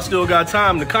 So I still got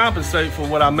time to compensate for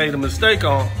what I made a mistake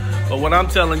on, But what I'm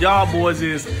telling y'all boys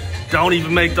is, don't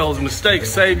even make those mistakes.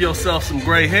 Save yourself some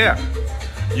gray hair.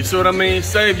 You see what I mean?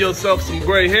 Save yourself some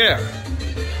gray hair.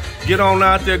 Get on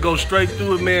out there, go straight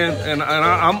through it, man. And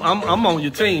I'm on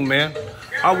your team, man.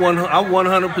 I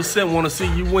 100% want to see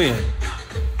you win.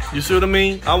 You see what I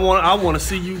mean? I want to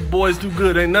see you boys do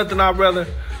good. Ain't nothing I'd rather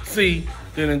see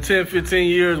than in 10, 15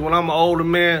 years when I'm an older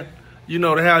man, you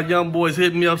know, to have young boys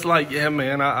hit me up. It's like, yeah,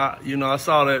 man, I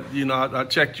saw that, you know, I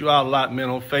checked you out a lot, man,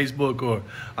 on Facebook, or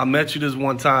I met you this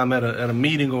one time at a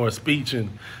meeting or a speech, and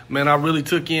man, I really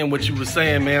took in what you were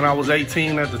saying, man. I was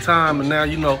 18 at the time, and now,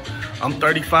 you know, I'm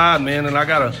 35, man, and I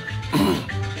got a,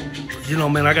 you know,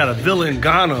 man, I got a villa in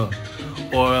Ghana,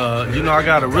 or you know, I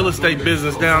got a real estate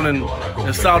business down in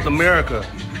South America.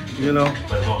 You know,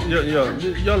 yo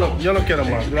no quiero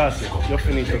más, gracias, yo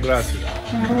finito, gracias.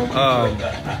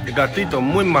 El gatito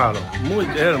muy malo, muy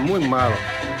malo.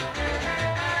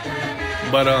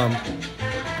 But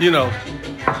you know,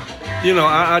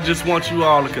 I just want you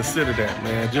all to consider that,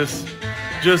 man.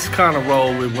 Just kind of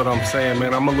roll with what I'm saying,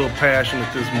 man. I'm a little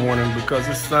passionate this morning because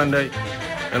it's Sunday,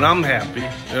 and I'm happy,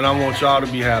 and I want y'all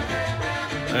to be happy.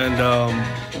 And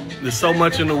there's so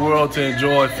much in the world to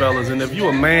enjoy, fellas. And if you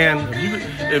a man,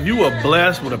 if you are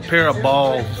blessed with a pair of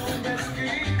balls,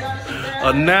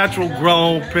 a natural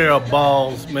grown pair of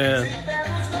balls, man,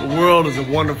 the world is a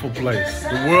wonderful place.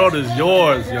 The world is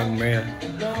yours, young man.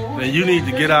 And you need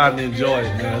to get out and enjoy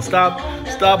it, man. Stop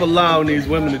allowing these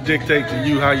women to dictate to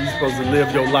you how you're supposed to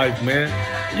live your life, man.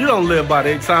 You don't live by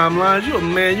their timelines. You're a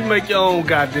man. You make your own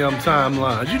goddamn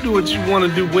timelines. You do what you want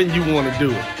to do when you want to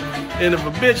do it. And if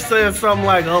a bitch says something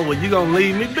like, oh, well, you gonna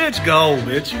leave me? Bitch, go,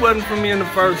 bitch. You wasn't for me in the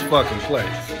first fucking place.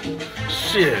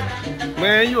 Shit.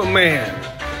 Man, you a man.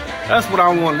 That's what I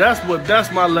want.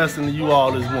 That's my lesson to you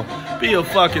all is one. Be a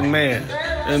fucking man.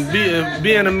 And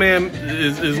being a man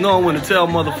is knowing when to tell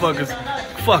motherfuckers,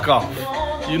 fuck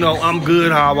off. You know, I'm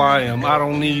good how I am. I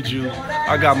don't need you.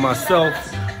 I got myself,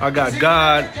 I got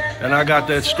God, and I got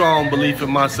that strong belief in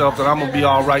myself that I'm gonna be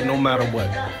all right no matter what.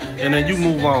 And then you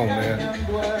move on, man.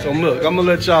 So look, I'm gonna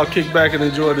let y'all kick back and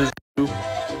enjoy this.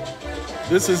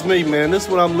 This is me, man. This is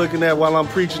what I'm looking at while I'm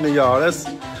preaching to y'all. That's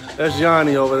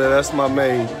Johnny over there. That's my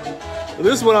maid.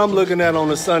 This is what I'm looking at on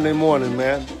a Sunday morning,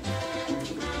 man.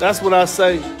 That's what I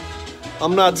say.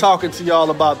 I'm not talking to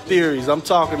y'all about theories. I'm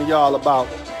talking to y'all about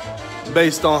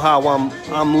based on how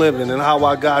I'm living and how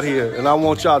I got here. And I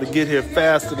want y'all to get here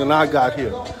faster than I got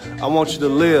here. I want you to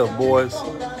live, boys.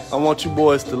 I want you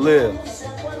boys to live.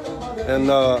 And,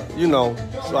 you know,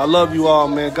 so I love you all,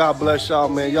 man. God bless y'all,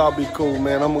 man. Y'all be cool,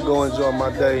 man. I'm going to go enjoy my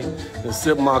day and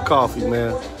sip my coffee,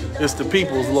 man. It's the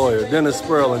people's lawyer, Dennis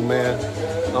Sperling, man.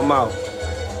 I'm out.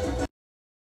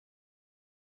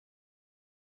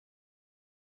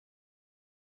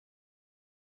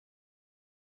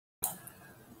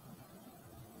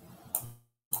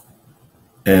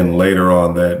 And later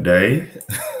on that day,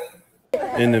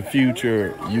 in the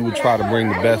future, you would try to bring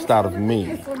the best out of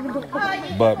me.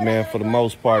 But, man, for the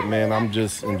most part, man, I'm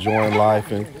just enjoying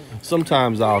life. And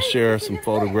sometimes I'll share some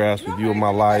photographs with you of my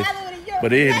life.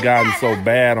 But it had gotten so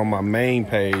bad on my main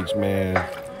page, man.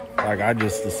 Like, I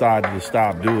just decided to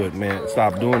stop doing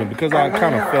it because I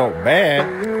kind of felt bad.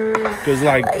 Because,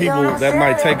 like, people, that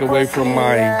might take away from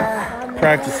my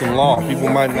practicing law. People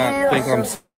might not think I'm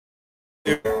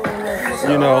serious.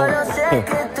 You know,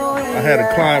 I had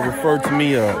a client refer to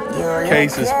me a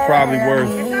case is probably worth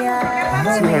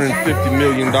 $250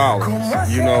 million,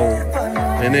 you know,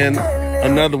 and then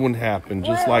another one happened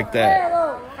just like that.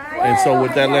 And so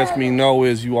what that lets me know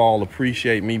is you all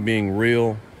appreciate me being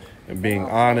real and being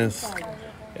honest.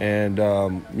 And,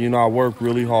 you know, I work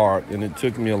really hard, and it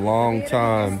took me a long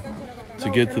time to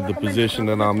get to the position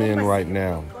that I'm in right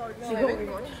now.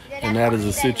 And that is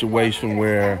a situation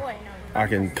where I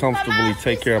can comfortably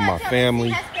take care of my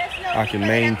family. I can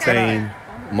maintain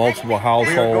multiple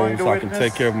households. I can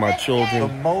take care of my children.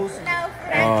 The most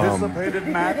anticipated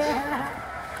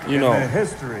match, you know, in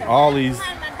history. all these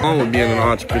on with being an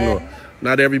entrepreneur.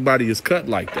 Not everybody is cut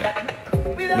like that,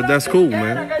 but that's cool,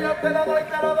 man.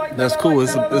 That's cool.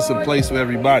 It's a place for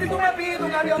everybody.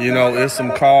 You know, it's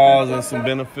some cause and some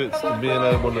benefits to being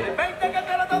able to.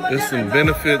 It's some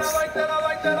benefits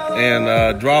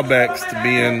and drawbacks to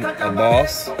being a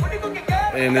boss,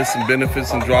 and there's some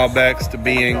benefits and drawbacks to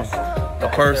being a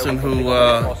person who,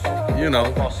 you know,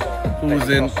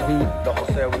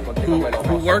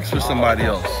 who works for somebody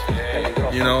else.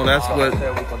 You know, that's what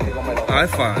I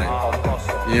find.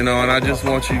 You know, and I just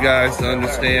want you guys to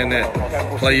understand that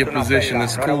play your position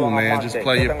is cool, man. Just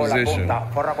play your position.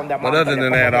 But other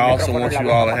than that, I also want you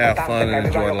all to have fun and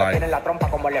enjoy life.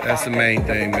 That's the main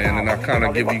thing, man. And I kind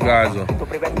of give you guys a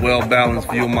well-balanced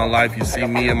view of my life. You see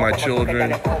me and my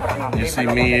children. You see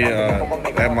me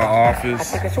at my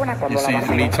office. You see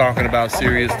me talking about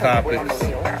serious topics.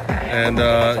 And,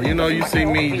 you know, you see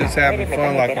me just having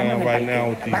fun like I am right now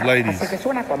with these ladies.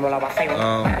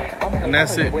 And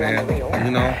that's it, man,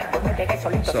 you know.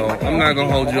 So I'm not going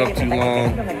to hold you up too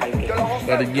long.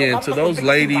 But again, to those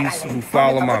ladies who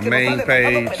follow my main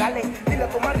page,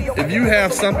 if you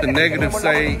have something negative to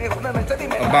say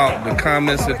about the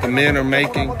comments that the men are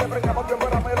making,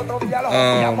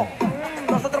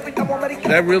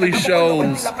 that really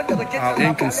shows how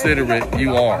inconsiderate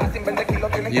you are.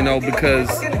 You know, because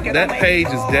that page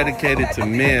is dedicated to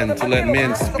men, to let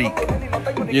men speak.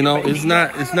 You know, it's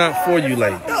not for you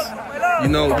ladies. You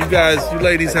know, you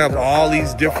ladies have all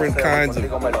these different kinds of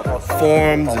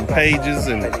forums and pages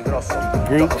and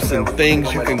groups and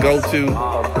things you can go to.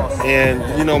 And,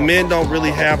 you know, men don't really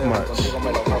have much.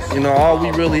 You know, all we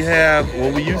really have,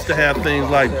 well, we used to have things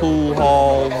like pool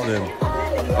halls and,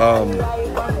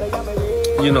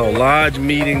 you know, lodge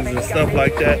meetings and stuff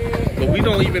like that. But we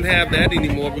don't even have that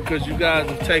anymore because you guys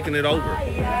have taken it over.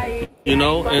 You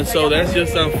know, and so that's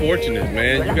just unfortunate,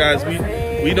 man. You guys,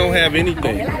 we don't have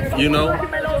anything, you know?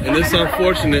 And it's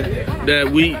unfortunate that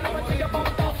we...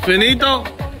 Finito?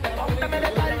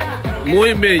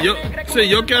 Muy bien. Yo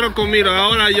quiero comida.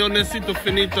 Ahora yo necesito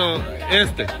finito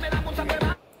este.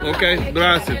 Ok,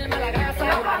 gracias.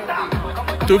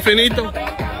 ¿Tú finito?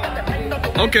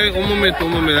 Okay, un momento.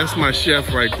 That's my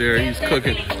chef right there. He's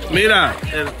cooking. Mira,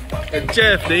 el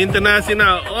chef de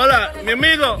Internacional. Hola, mi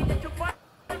amigo.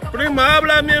 Prima,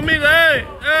 habla mi amigo. Hey.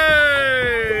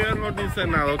 Él no dice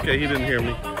nada. Okay, he didn't hear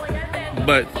me.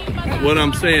 But what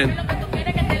I'm saying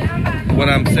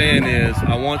is,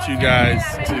 I want you guys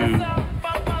to.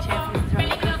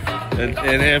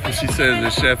 And after she says the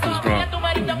chef is drunk.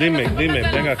 Dime,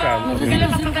 ven acá.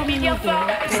 5 minutos.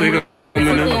 El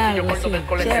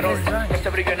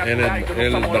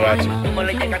borracho.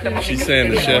 She's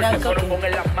saying the chef is.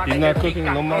 He's not cooking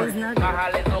no more.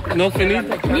 No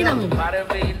finito. Dime.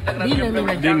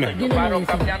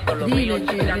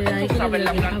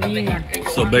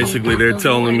 So basically, they're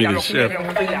telling me the chef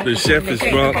is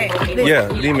drunk. Yeah,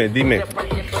 dime.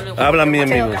 Habla mi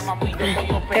amigos.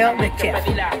 Tell the chef.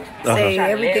 Say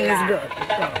everything is good.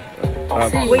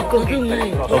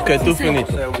 Okay, tú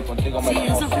finito.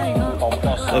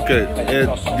 Okay,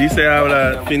 dice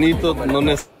habla finito, no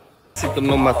necesito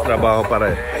no más trabajo para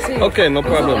él. Okay, no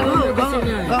problema.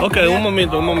 Okay, un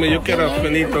momento, yo quiero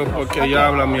finito porque ya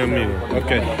habla mi amigo.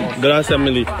 Okay, gracias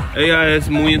Meli. Ella es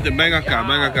muy... Ven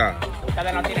acá.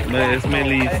 Es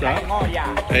Melissa.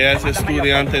 Ella es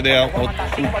estudiante de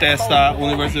UTESA,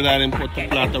 Universidad en Puerto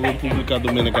Plata, República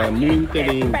Dominicana. Muy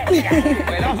inteligente.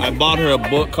 I bought her a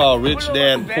book called Rich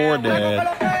Dad, Poor Dad.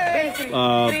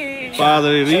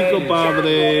 Padre Rico,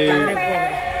 Pobre,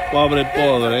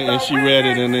 and she read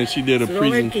it and then she did a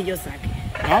presentation.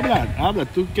 Habla,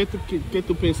 ¿qué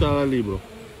tú piensas del libro?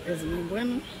 Es muy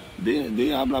bueno.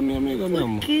 Habla mi amigo, mi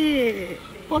amor. ¿Por qué?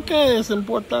 ¿Por qué es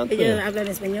importante? ¿Ellos hablan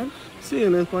español? Sí,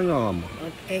 en español, amor.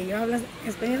 ¿Ellos hablan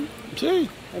español? Sí.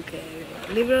 Okay.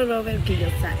 Libro Robert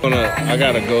Kiyosaki. I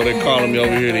gotta go. They're calling me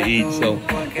over here to eat. So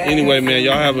anyway, man,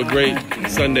 y'all have a great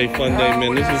Sunday fun day,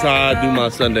 man. This is how I do my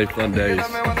Sunday fun days.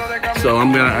 So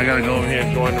I gotta go over here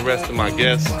and join the rest of my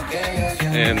guests.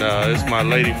 And it's my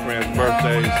lady friend's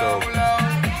birthday, so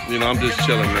you know, I'm just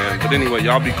chilling, man. But anyway,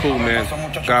 y'all be cool, man.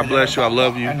 God bless you. I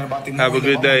love you. Have a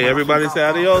good day. Everybody say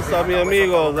adios, a mi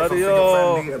amigos.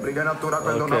 Adios.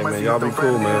 Okay, man. Y'all be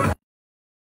cool, man.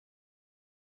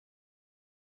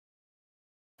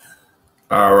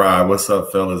 All right, what's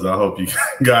up, fellas? I hope you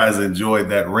guys enjoyed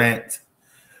that rant.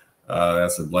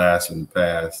 That's a blast from the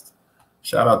past.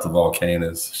 Shout out to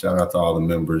Volcanoes. Shout out to all the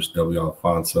members, W.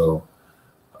 Alfonso,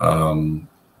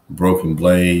 Broken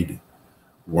Blade,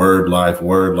 Word Life,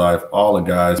 all the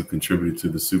guys who contributed to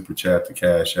the Super Chat, the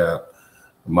Cash App,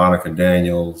 Monica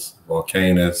Daniels,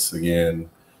 Volcanoes, again,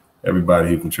 everybody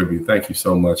who contributed. Thank you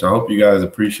so much. I hope you guys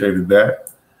appreciated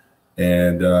that.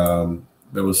 And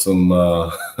there was some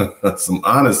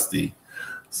honesty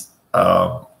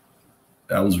that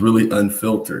was really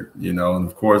unfiltered, you know. And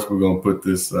of course, we're gonna put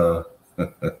this. We're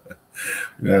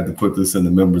gonna have to put this in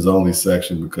the members only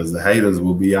section because the haters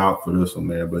will be out for this one,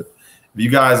 man. But if you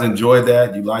guys enjoyed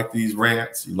that, you like these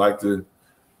rants, you like to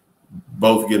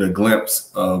both get a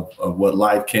glimpse of what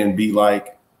life can be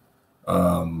like.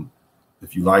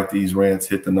 If you like these rants,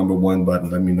 hit the #1 button.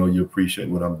 Let me know you appreciate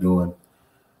what I'm doing.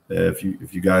 If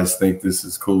you guys think this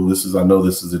is cool, I know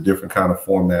this is a different kind of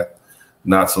format,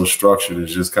 not so structured.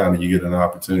 It's just kind of, you get an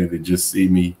opportunity to just see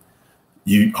me.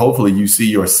 Hopefully you see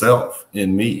yourself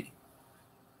in me.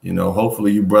 You know,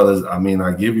 hopefully you brothers, I mean,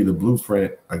 I give you the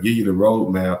blueprint, I give you the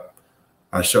roadmap,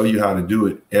 I show you how to do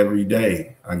it every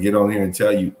day. I get on here and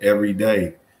tell you every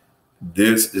day,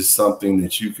 this is something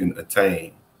that you can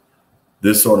attain.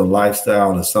 This sort of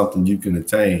lifestyle is something you can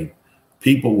attain.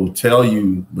 People will tell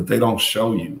you, but they don't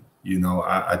show you. You know,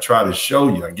 I try to show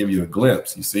you. I give you a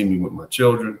glimpse. You see me with my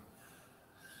children.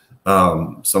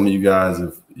 Some of you guys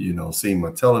have, you know, seen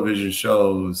my television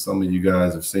shows. Some of you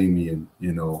guys have seen me in,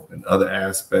 you know, in other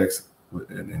aspects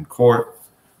in court.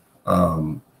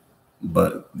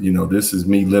 But, you know, this is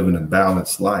me living a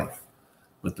balanced life.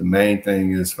 But the main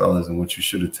thing is, fellas, and what you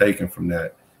should have taken from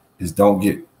that is, don't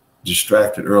get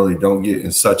distracted early. Don't get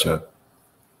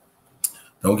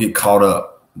caught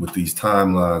up with these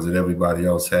timelines that everybody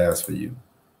else has for you.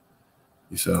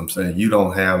 You see what I'm saying? You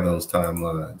don't have those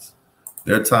timelines.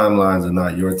 Their timelines are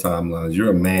not your timelines. You're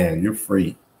a man, you're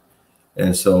free.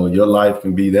 And so your life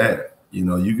can be that, you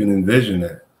know, you can envision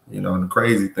that, you know. And the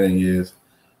crazy thing is,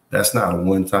 that's not a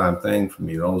one-time thing for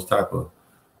me. Those type of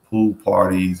pool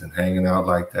parties and hanging out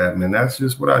like that, man, that's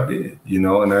just what I did, you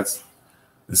know. And that's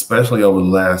especially over the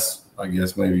last, I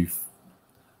guess, maybe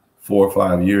 4 or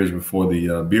 5 years before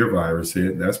the beer virus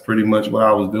hit. That's pretty much what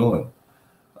I was doing.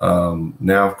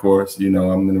 Now, of course, you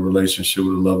know, I'm in a relationship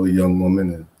with a lovely young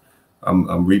woman, and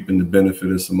I'm reaping the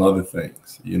benefit of some other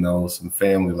things, you know, some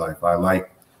family life. I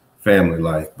like family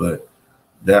life, but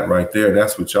that right there,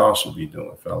 that's what y'all should be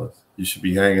doing, fellas. You should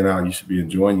be hanging out. You should be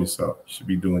enjoying yourself. You should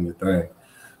be doing your thing.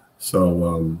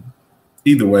 So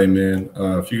either way, man,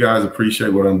 if you guys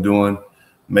appreciate what I'm doing,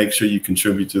 make sure you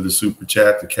contribute to the Super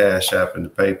Chat, the Cash App, and the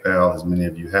PayPal, as many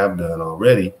of you have done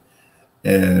already.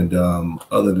 And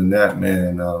other than that,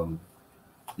 man,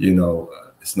 you know,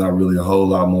 it's not really a whole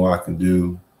lot more I can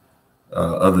do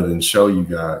other than show you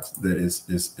guys that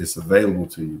it's available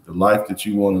to you. The life that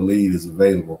you want to lead is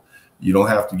available. You don't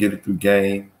have to get it through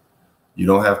game. You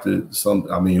don't have to,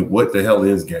 I mean, what the hell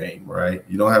is game, right?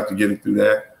 You don't have to get it through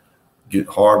that. Get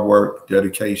hard work,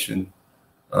 dedication,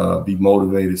 be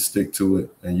motivated, stick to it,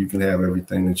 and you can have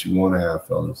everything that you want to have,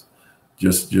 fellas.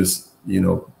 Just, you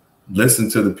know, listen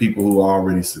to the people who are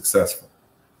already successful,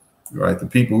 right? The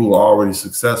people who are already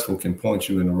successful can point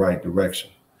you in the right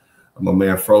direction. My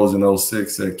man Frozen06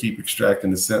 said, keep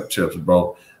extracting the simp chips,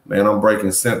 bro. Man, I'm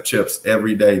breaking simp chips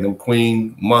every day. Them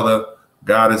queen, mother,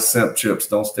 goddess simp chips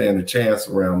don't stand a chance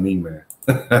around me, man.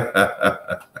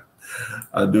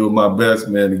 I do my best,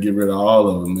 man, to get rid of all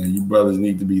of them, man. You brothers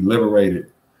need to be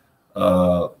liberated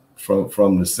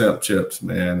from the simp chips,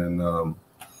 man. And the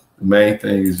main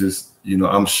thing is just, you know,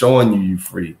 I'm showing you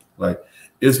free. Like,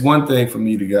 it's one thing for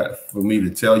me to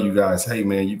tell you guys, hey,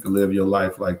 man, you can live your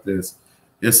life like this.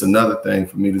 It's another thing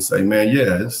for me to say, man,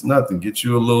 yeah, it's nothing. Get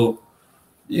you a little,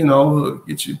 you know,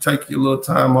 take your little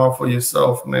time off for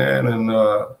yourself, man, and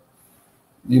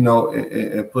you know,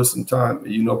 and put some time,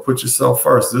 you know, put yourself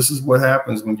first. This is what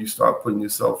happens when you start putting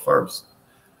yourself first.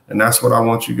 And that's what I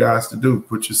want you guys to do.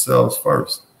 Put yourselves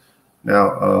first.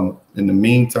 Now, in the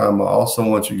meantime, I also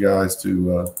want you guys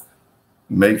to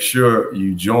make sure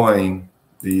you join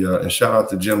the, and shout out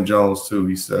to Jim Jones too.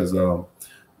 He says,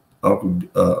 Uncle,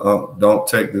 don't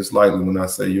take this lightly when I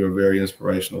say you're a very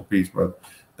inspirational piece, brother.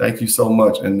 Thank you so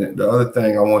much. And the other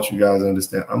thing I want you guys to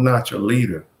understand, I'm not your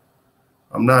leader.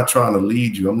 I'm not trying to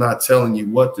lead you. I'm not telling you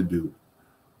what to do.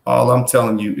 All I'm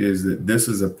telling you is that this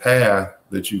is a path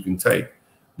that you can take.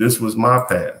 This was my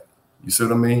path. You see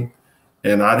what I mean?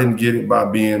 And I didn't get it by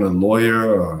being a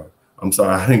lawyer, or I'm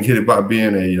sorry, I didn't get it by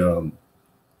being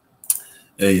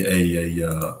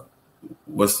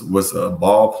what's a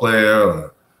ball player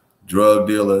or drug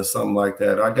dealer or something like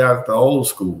that. I got it the old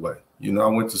school way. You know, I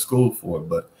went to school for it.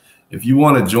 But if you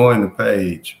want to join the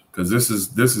page, because this is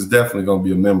definitely going to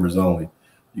be a members only,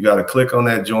 you got to click on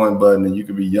that join button, and you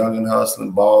can be young and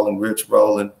hustling, ball and rich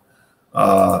rolling.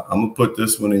 I'm gonna put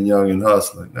this one in young and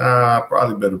hustling. Nah,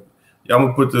 probably better. Yeah, I'm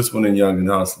gonna put this one in young and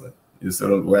hustling.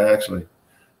 Instead of, well, actually,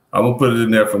 I'm gonna put it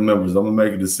in there for members. I'm gonna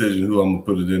make a decision who I'm gonna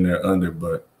put it in there under.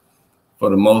 But for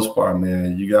the most part,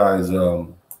 man, you guys,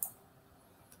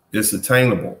 it's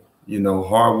attainable. You know,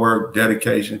 hard work,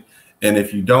 dedication, and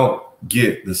if you don't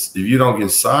get this, if you don't get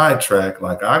sidetracked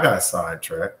like I got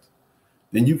sidetracked,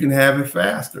 then you can have it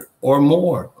faster or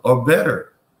more or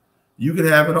better. You could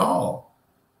have it all.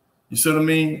 You see what I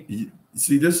mean?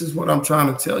 See, this is what I'm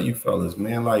trying to tell you, fellas,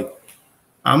 man. Like,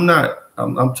 I'm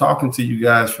talking to you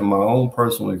guys from my own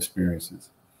personal experiences.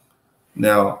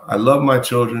 Now, I love my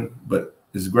children, but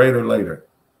it's greater later.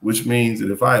 which means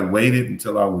that if I had waited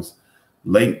until I was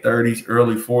late 30s,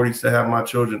 early 40s to have my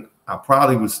children, I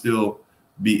probably would still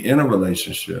be in a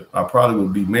relationship. I probably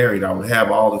would be married. I would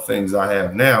have all the things I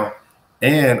have now,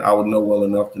 and I would know well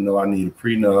enough to know I need a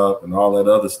prenup and all that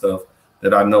other stuff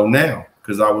that I know now,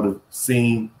 because I would have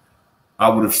seen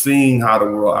how the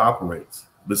world operates.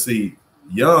 But see,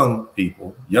 young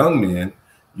people, young men,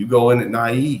 you go in it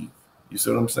naive. You see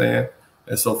what I'm saying?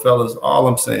 And so, fellas, all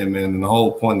I'm saying, man, and the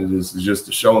whole point of this is just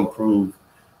to show and prove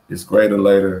it's greater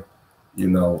later. You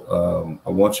know, I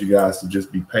want you guys to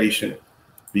just be patient.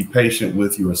 Be patient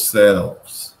with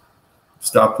yourselves.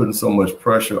 Stop putting so much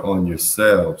pressure on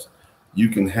yourselves. You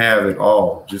can have it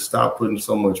all. Just stop putting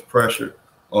so much pressure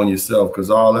on yourself, because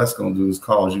all that's going to do is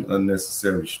cause you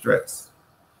unnecessary stress.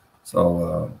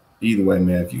 So either way,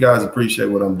 man, if you guys appreciate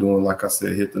what I'm doing, like I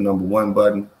said, hit the #1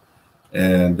 button.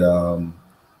 And,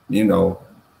 you know,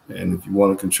 and if you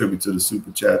want to contribute to the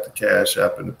Super Chat, the Cash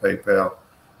App, and the PayPal,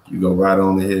 you go right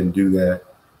on ahead and do that.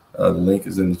 The link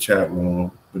is in the chat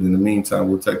room. But in the meantime,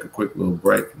 we'll take a quick little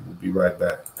break and we'll be right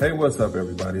back. Hey, what's up,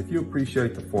 everybody? If you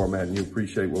appreciate the format and you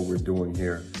appreciate what we're doing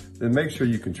here, then make sure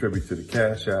you contribute to the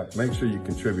Cash App. Make sure you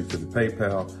contribute to the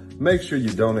PayPal. Make sure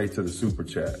you donate to the Super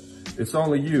Chat. It's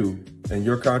only you and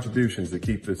your contributions that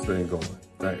keep this thing going.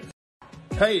 Thanks.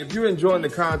 Hey, if you're enjoying the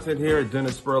content here at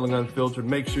Dennis Sperling Unfiltered,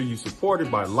 make sure you support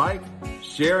it by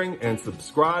sharing, and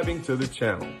subscribing to the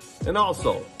channel. And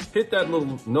also, hit that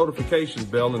little notification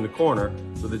bell in the corner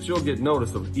so that you'll get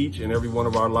notice of each and every one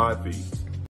of our live feeds.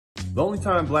 The only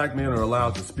time black men are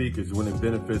allowed to speak is when it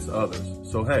benefits others.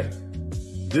 So hey,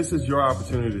 this is your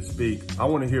opportunity to speak. I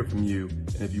want to hear from you.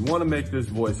 And if you want to make this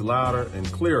voice louder and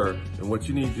clearer, then what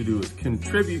you need to do is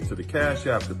contribute to the Cash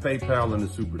App, the PayPal, and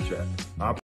the Super Chat.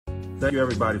 Thank you,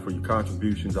 everybody, for your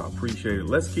contributions. I appreciate it.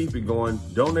 Let's keep it going.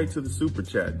 Donate to the Super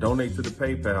Chat. Donate to the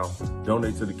PayPal.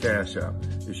 Donate to the Cash App.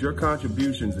 It's your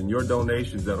contributions and your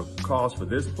donations that'll cause for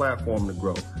this platform to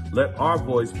grow. Let our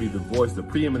voice be the voice, the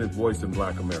preeminent voice in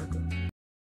Black America.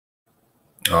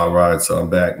 All right, so I'm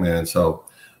back, man. So,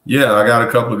 yeah, I got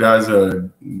a couple of guys.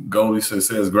 Goldie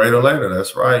says greater later.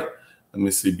 That's right. Let me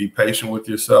see. Be patient with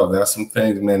yourself. That's some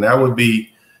things, man. That would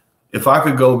be, if I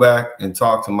could go back and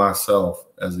talk to myself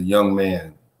as a young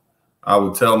man, I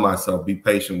would tell myself, be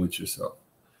patient with yourself.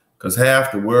 Because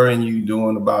half the worrying you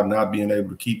doing about not being able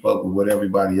to keep up with what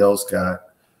everybody else got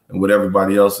and what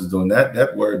everybody else is doing,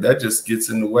 that just gets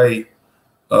in the way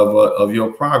of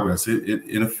your progress. It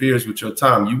interferes with your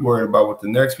time. You worry about what the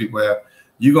next people have.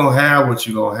 You're going to have what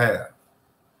you're going to have.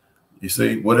 You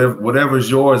see, whatever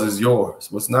is yours is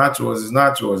yours. What's not yours is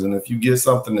not yours. And if you get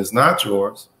something that's not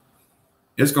yours,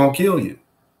 it's going to kill you.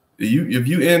 If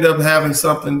you end up having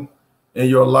something in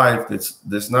your life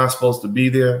that's not supposed to be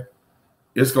there,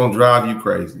 it's going to drive you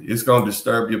crazy. It's going to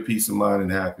disturb your peace of mind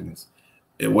and happiness.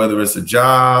 Whether it's a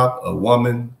job, a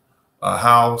woman, a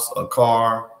house, a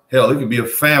car, hell, it could be a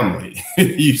family.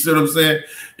 You see what I'm saying?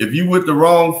 If you with the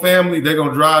wrong family, they're going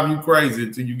to drive you crazy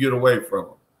until you get away from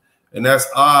them. And that's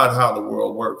odd how the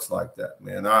world works like that,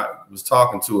 man. I was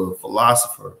talking to a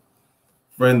philosopher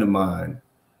friend of mine,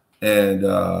 and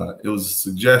it was a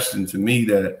suggestion to me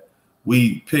that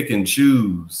we pick and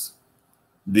choose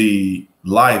the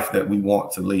life that we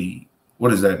want to lead. What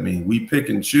does that mean? We pick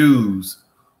and choose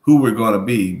who we're going to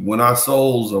be. When our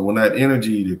souls, or when that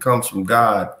energy that comes from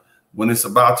God, when it's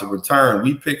about to return,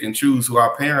 we pick and choose who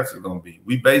our parents are going to be.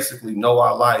 We basically know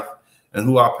our life and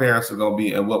who our parents are going to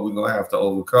be and what we're going to have to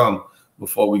overcome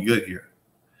before we get here.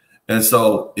 And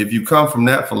so if you come from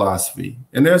that philosophy,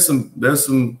 and there's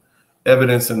some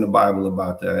evidence in the Bible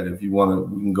about that. If you want to,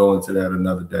 we can go into that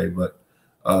another day, but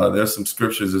there's some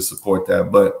scriptures that support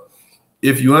that. But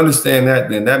if you understand that,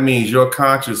 then that means your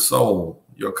conscious soul,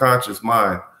 your conscious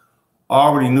mind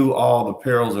already knew all the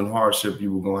perils and hardship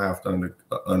you were going to have to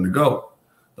undergo.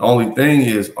 The only thing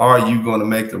is, are you going to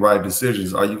make the right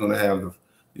decisions? Are you going to have the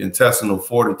intestinal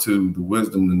fortitude, the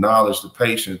wisdom, the knowledge, the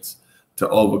patience to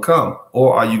overcome?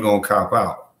 Or are you going to cop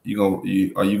out?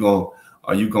 Are you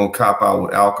going to cop out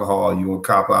with alcohol? Are you going to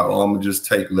cop out, oh, I'm going to just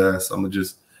take less. I'm going to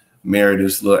just marry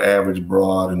this little average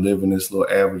broad and live in this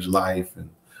little average life and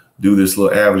do this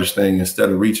little average thing instead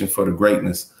of reaching for the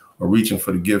greatness or reaching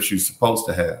for the gifts you're supposed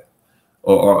to have?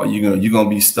 Or are you going to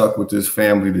be stuck with this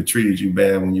family that treated you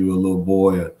bad when you were a little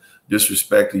boy, or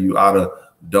disrespected you out of,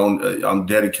 I'm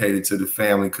dedicated to the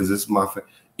family because it's my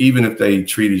family, even if they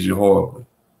treated you horribly.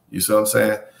 You see what I'm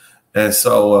saying? And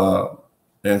so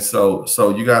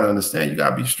you got to understand, you got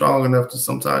to be strong enough to,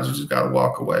 sometimes you just got to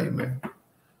walk away, man.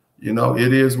 You know,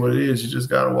 it is what it is. You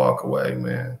just got to walk away,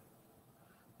 man.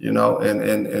 You know,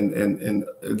 and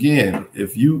again,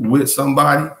 if you with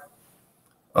somebody,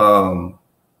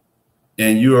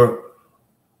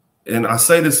 and I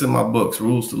say this in my books,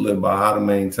 Rules to Live By, How to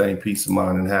Maintain Peace of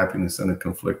Mind and Happiness in a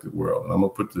Conflicted World. And I'm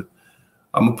gonna put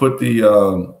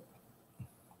the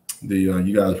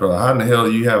you guys probably, how in the hell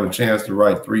do you have a chance to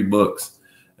write 3 books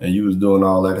and you was doing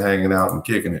all that hanging out and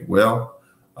kicking it? Well,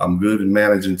 I'm good at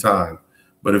managing time.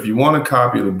 But if you want a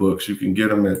copy of the books, you can get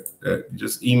them at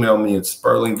just email me at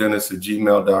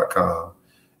sperlingdennis@gmail.com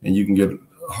and you can get a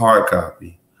hard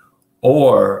copy.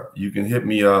 Or you can hit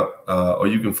me up, or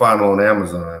you can find them on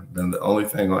Amazon. Then the only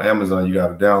thing on Amazon, you got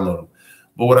to download them.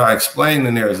 But what I explained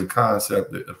in there is a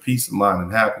concept of peace of mind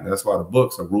and happiness. That's why the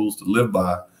books are Rules to Live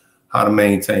By, How to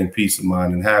Maintain Peace of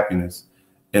Mind and Happiness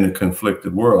in a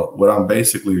Conflicted World. What I'm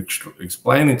basically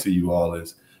explaining to you all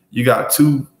is you got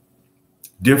 2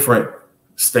 different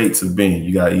states of being.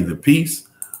 You got either peace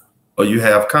or you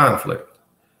have conflict.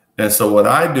 And so what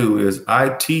I do is I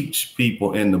teach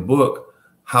people in the book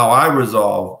how I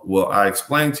resolve. Well, I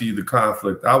explain to you the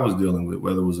conflict I was dealing with,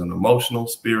 whether it was an emotional,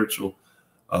 spiritual,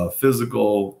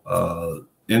 physical,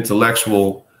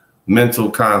 intellectual, mental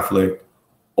conflict,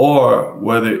 or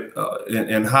whether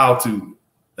and how to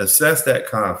assess that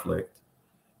conflict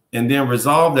and then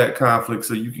resolve that conflict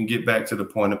so you can get back to the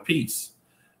point of peace.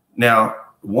 Now,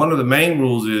 one of the main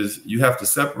rules is you have to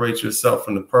separate yourself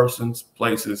from the persons,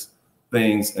 places,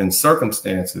 things, and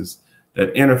circumstances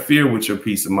that interfere with your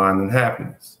peace of mind and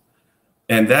happiness.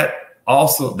 And that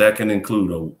can include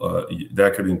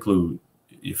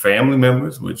your family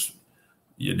members, which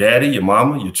your daddy, your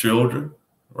mama, your children,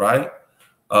 right?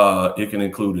 It can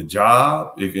include a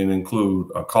job. It can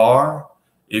include a car.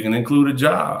 It can include a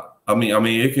job. I mean,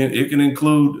 it can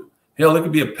include, hell, it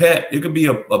could be a pet. It could be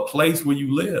a place where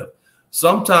you live.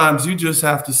 Sometimes you just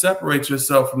have to separate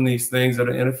yourself from these things that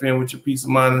are interfering with your peace of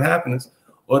mind and happiness,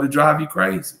 or to drive you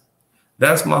crazy.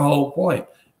 That's my whole point.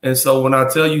 And so when I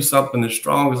tell you something as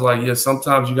strong as like, yeah,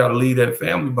 sometimes you got to leave that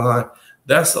family behind.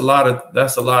 That's a lot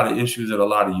of issues that a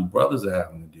lot of you brothers are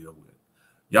having to deal with.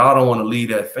 Y'all don't want to leave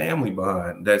that family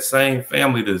behind. That same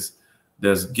family that's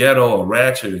ghetto or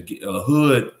ratchet, a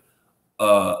hood,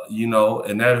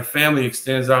 and that family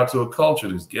extends out to a culture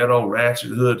that's ghetto,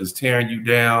 ratchet, hood that's tearing you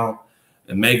down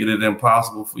and making it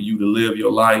impossible for you to live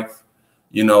your life,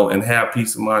 and have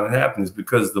peace of mind and happiness,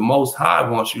 because the Most High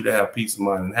wants you to have peace of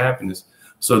mind and happiness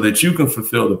so that you can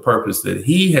fulfill the purpose that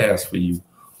He has for you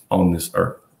on this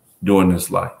earth during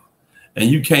this life. And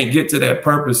you can't get to that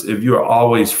purpose if you're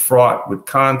always fraught with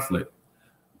conflict.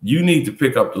 You need to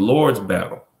pick up the Lord's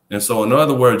battle. And so, in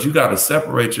other words, you got to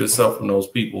separate yourself from those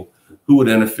people who would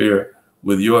interfere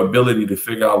with your ability to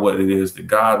figure out what it is that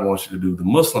God wants you to do. The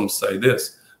Muslims say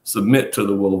this: submit to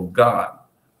the will of God.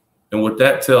 And what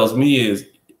that tells me is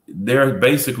they're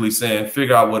basically saying,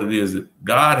 figure out what it is that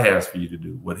God has for you to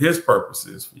do, what His purpose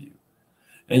is for you.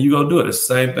 And you go do it. It's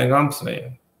the same thing I'm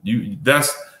saying.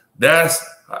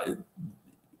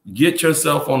 Get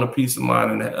yourself on the peace of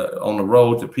mind and on the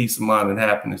road to peace of mind and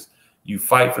happiness. You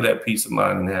fight for that peace of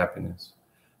mind and happiness.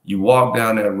 You walk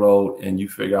down that road and you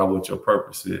figure out what your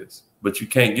purpose is. But you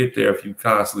can't get there if you're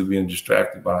constantly being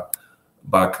distracted by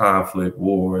conflict,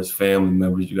 wars, family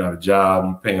members. You got a job,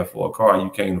 you're paying for a car you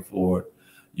can't afford.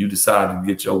 You decided to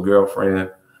get your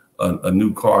girlfriend a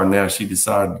new car. Now she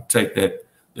decided to take that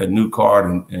new car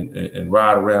and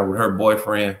ride around with her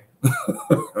boyfriend.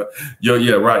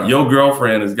 Yeah, right. Your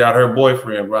girlfriend has got her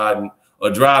boyfriend riding or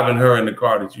driving her in the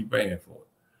car that you're paying for,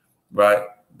 right?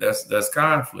 That's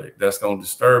conflict. That's going to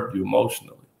disturb you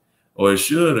emotionally, or it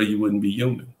should, or you wouldn't be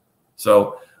human.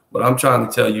 So what I'm trying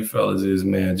to tell you fellas is,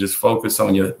 man, just focus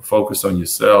on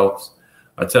yourselves.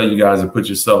 I tell you guys to put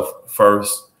yourself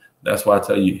first. That's why I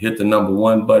tell you, hit the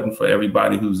 #1 button for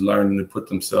everybody who's learning to put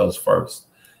themselves first,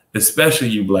 especially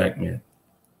you black men.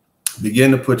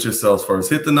 Begin to put yourselves first.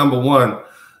 Hit the #1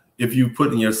 if you're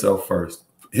putting yourself first.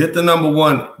 Hit the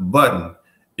 #1 button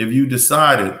if you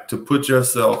decided to put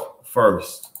yourself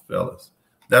first, fellas.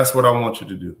 That's what I want you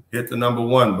to do. Hit the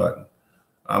 #1 button.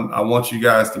 I want you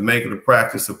guys to make it a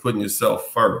practice of putting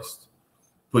yourself first,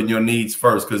 putting your needs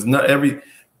first, because not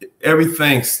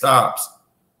everything stops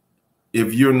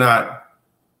if you're not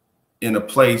in a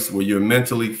place where you're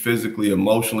mentally, physically,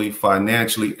 emotionally,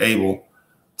 financially able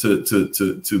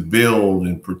to build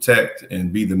and protect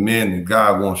and be the men that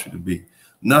God wants you to be.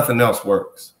 Nothing else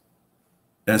works.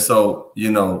 And so,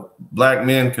 black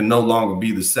men can no longer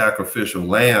be the sacrificial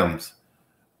lambs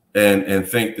and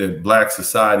think that black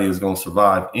society is going to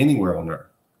survive anywhere on earth.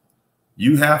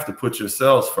 You have to put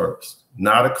yourselves first,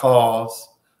 not a cause,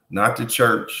 not the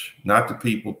church, not the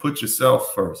people. Put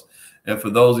yourself first. And for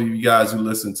those of you guys who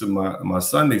listen to my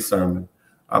Sunday sermon,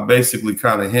 I basically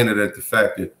kind of hinted at the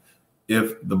fact that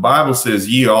if the Bible says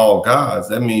ye are all gods,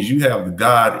 that means you have the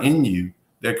God in you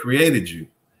that created you.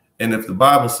 And if the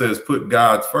Bible says put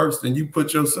God first, then you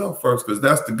put yourself first, because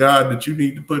that's the God that you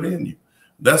need to put in you.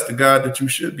 That's the God that you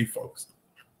should be focused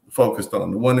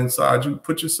on, the one inside you.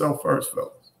 Put yourself first,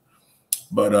 fellas.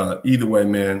 But either way,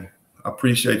 man, I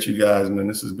appreciate you guys, man.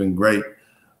 This has been great.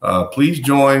 Please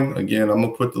join. Again, I'm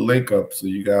gonna put the link up so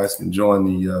you guys can join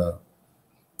the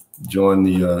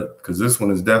because this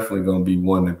one is definitely gonna be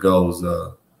one that goes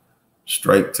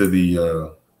straight to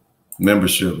the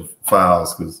membership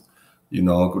files, because you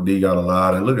know Uncle D got a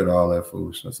lot of, look at all that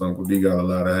foolishness. Uncle D got a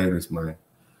lot of haters, man.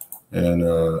 And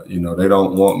you know, they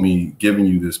don't want me giving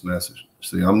you this message.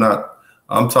 See,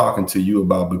 I'm talking to you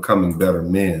about becoming better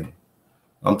men.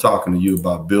 I'm talking to you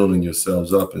about building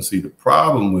yourselves up. And see, the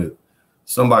problem with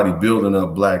somebody building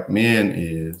up black men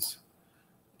is,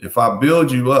 if I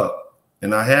build you up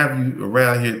and I have you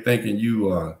around here thinking you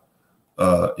are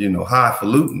you know,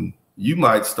 highfalutin, you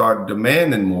might start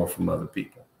demanding more from other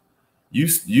people.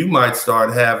 You might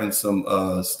start having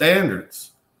some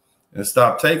standards and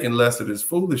stop taking less of this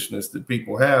foolishness that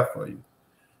people have for you.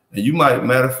 And you might,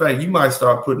 matter of fact, you might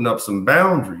start putting up some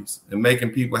boundaries and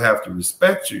making people have to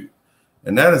respect you.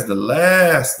 And that is the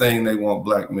last thing they want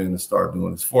black men to start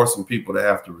doing, is forcing people to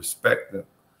have to respect them.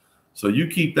 So you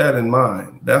keep that in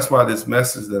mind. That's why this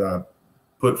message that I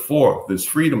put forth, this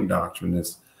freedom doctrine,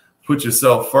 this put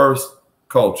yourself first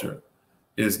culture,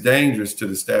 is dangerous to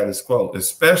the status quo,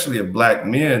 especially if black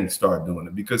men start doing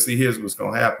it. Because see, here's what's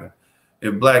going to happen.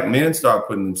 If black men start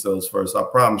putting themselves first, I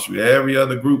promise you, every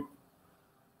other group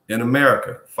in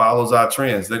America follows our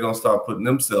trends. They're going to start putting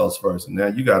themselves first. And now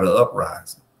you got an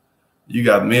uprising. You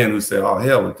got men who say, oh,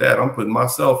 hell with that. I'm putting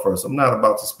myself first. I'm not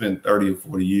about to spend 30 or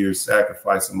 40 years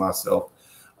sacrificing myself,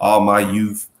 all my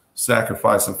youth,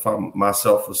 sacrificing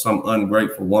myself for some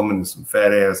ungrateful woman and some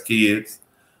fat ass kids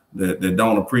that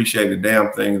don't appreciate the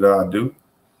damn thing that I do.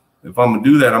 If I'm going to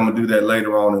do that, I'm going to do that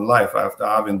later on in life, after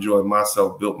I've enjoyed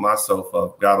myself, built myself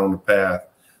up, got on the path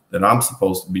that I'm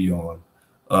supposed to be on,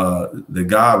 that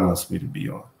God wants me to be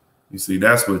on. You see,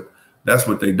 that's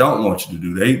what they don't want you to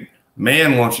do.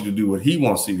 Man wants you to do what he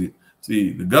wants you to.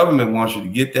 See, the government wants you to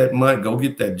get that money, go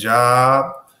get that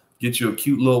job, get you a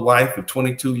cute little wife at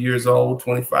 22 years old,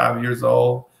 25 years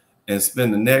old, and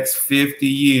spend the next 50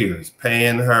 years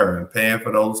paying her and paying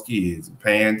for those kids and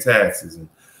paying taxes and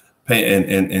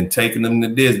and taking them to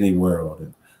Disney World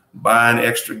and buying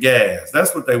extra gas.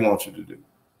 That's what they want you to do.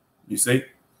 You see,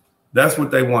 that's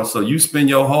what they want. So you spend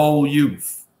your whole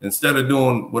youth, instead of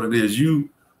doing what it is you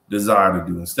desire to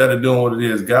do, instead of doing what it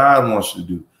is God wants you to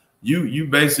do, you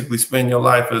basically spend your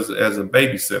life as a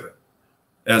babysitter,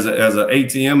 as an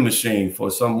ATM machine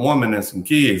for some woman and some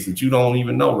kids that you don't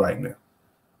even know right now.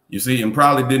 You see, and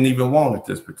probably didn't even want at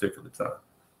this particular time,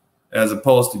 as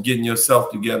opposed to getting yourself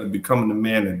together, becoming the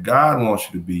man that God wants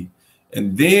you to be.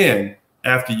 And then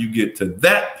after you get to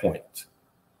that point,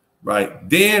 right,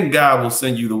 then God will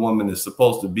send you the woman that's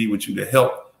supposed to be with you to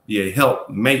help, be a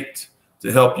helpmate,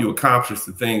 to help you accomplish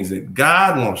the things that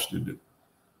God wants you to do.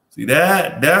 See,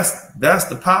 that's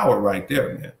the power right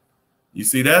there, man. You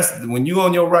see, that's when you're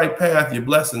on your right path, your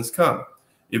blessings come.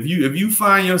 If you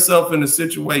find yourself in a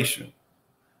situation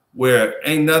where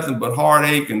ain't nothing but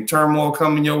heartache and turmoil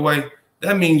coming your way,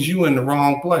 that means you in the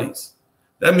wrong place.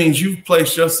 That means you've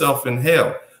placed yourself in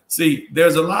hell. See,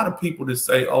 there's a lot of people that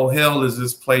say, oh, hell is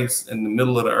this place in the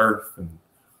middle of the earth and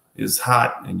it's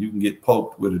hot and you can get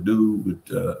poked with a dude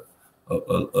with a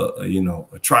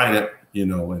trident,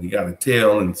 and he got a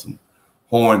tail and some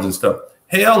horns and stuff.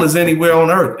 Hell is anywhere on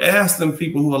earth. Ask them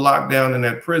people who are locked down in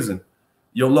that prison,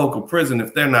 your local prison,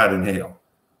 if they're not in hell.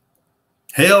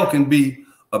 Hell can be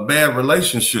a bad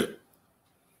relationship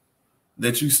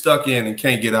that you stuck in and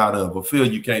can't get out of, or feel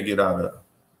you can't get out of.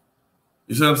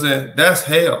 You see what I'm saying? That's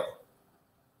hell.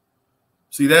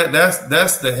 See,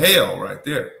 that's the hell right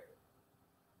there.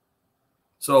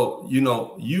 So,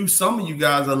 some of you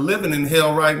guys are living in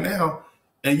hell right now,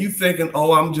 and you thinking,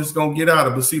 oh, I'm just going to get out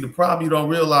of it. But see, the problem, you don't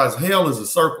realize hell is a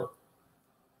circle.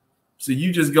 So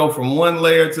you just go from one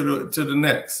layer to the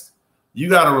next. You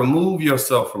got to remove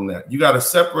yourself from that. You got to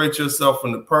separate yourself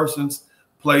from the persons,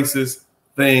 places,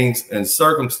 things, and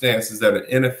circumstances that are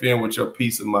interfering with your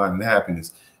peace of mind and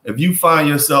happiness. If you find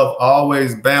yourself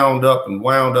always bound up and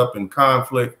wound up in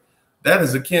conflict, that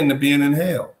is akin to being in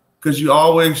hell, because you're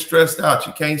always stressed out.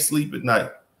 You can't sleep at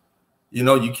night. You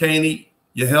can't eat.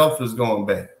 Your health is going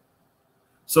bad.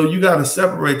 So you got to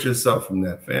separate yourself from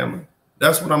that, family.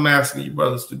 That's what I'm asking you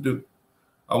brothers to do.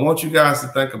 I want you guys to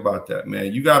think about that,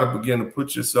 man. You got to begin to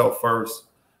put yourself first,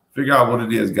 figure out what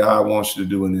it is God wants you to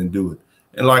do, and then do it.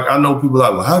 And like, I know people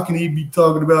like, well, how can he be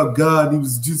talking about God? He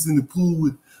was just in the pool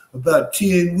with about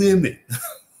 10 women.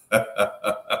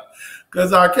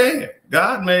 Because I can.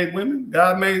 God made women.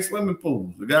 God made swimming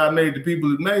pools. God made the people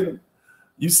that made them.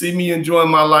 You see me enjoying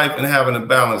my life and having a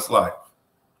balanced life.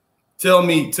 Tell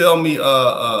me,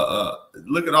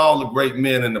 look at all the great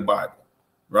men in the Bible,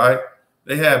 right?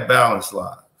 They had balanced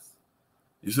lives.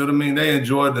 You see what I mean? They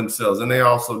enjoyed themselves and they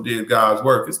also did God's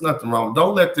work. It's nothing wrong.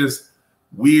 Don't let this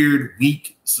weird,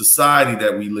 weak society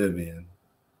that we live in,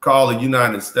 call the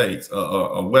United States,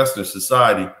 a Western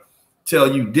society,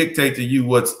 dictate to you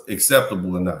what's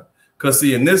acceptable or not. Because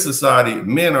see, in this society,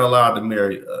 men are allowed to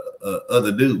marry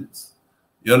other dudes.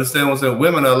 You understand what I'm saying?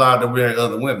 Women are allowed to marry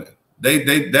other women.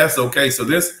 That's okay. So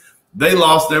they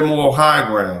lost their moral high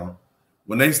ground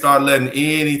when they start letting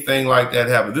anything like that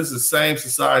happen. This is the same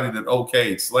society that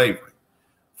okayed slavery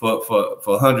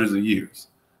for hundreds of years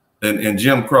and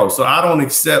Jim Crow. So I don't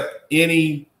accept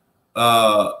any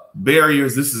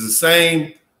barriers. This is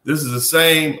the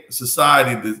same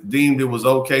society that deemed it was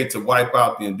okay to wipe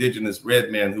out the indigenous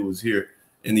red man who was here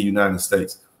in the United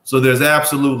States. So there's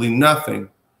absolutely nothing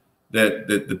that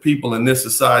the people in this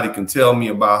society can tell me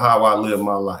about how I live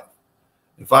my life.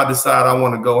 If I decide I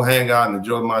want to go hang out and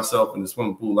enjoy myself in the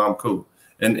swimming pool, I'm cool.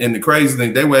 And the crazy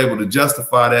thing, they were able to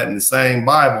justify that in the same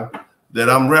Bible that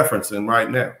I'm referencing right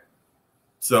now.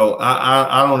 So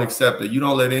I don't accept it. You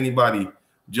don't let anybody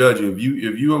judge you.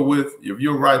 If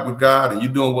you're right with God and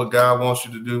you're doing what God wants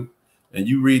you to do, and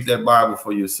you read that Bible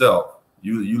for yourself,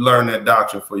 you learn that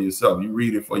doctrine for yourself, you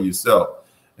read it for yourself,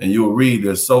 and you'll read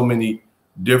there's so many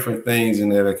different things in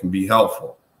there that can be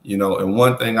helpful, you know. And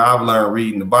one thing I've learned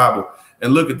reading the Bible,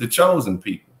 and look at the chosen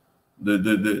people,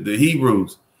 the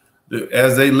Hebrews,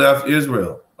 as they left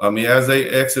Israel. I mean, as they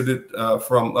exited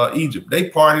from Egypt, they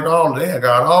partied all. They had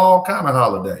got all kind of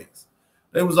holidays.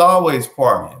 They was always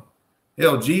partying.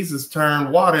 Hell, Jesus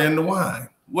turned water into wine.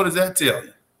 What does that tell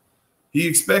you? He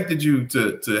expected you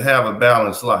to have a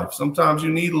balanced life. Sometimes you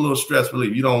need a little stress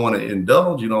relief. You don't want to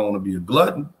indulge. You don't want to be a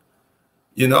glutton.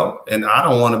 You know, and I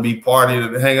don't want to be partying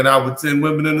and hanging out with 10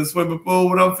 women in the swimming pool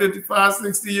when I'm 55,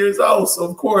 60 years old. So,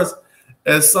 of course,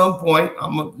 at some point,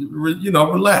 I'm going to,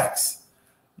 relax.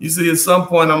 You see, at some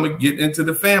point, I'm going to get into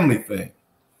the family thing.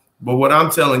 But what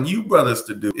I'm telling you brothers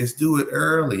to do is do it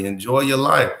early. Enjoy your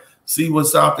life. See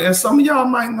what's out there. And some of y'all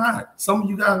might not. Some of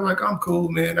you guys are like, I'm cool,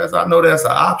 man. I know that's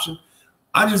an option.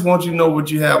 I just want you to know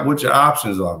what you have, what your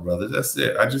options are, brothers. That's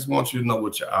it. I just want you to know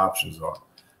what your options are.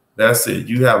 That's it.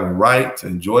 You have a right to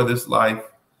enjoy this life.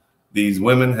 These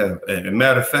women have, and a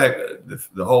matter of fact,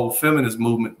 the whole feminist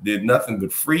movement did nothing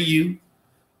but free you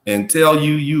and tell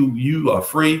you are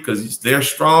free because they're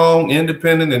strong,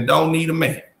 independent, and don't need a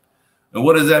man. And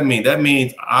what does that mean? That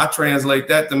means I translate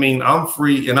that to mean I'm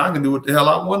free and I can do what the hell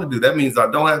I want to do. That means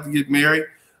I don't have to get married.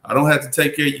 I don't have to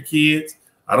take care of your kids.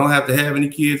 I don't have to have any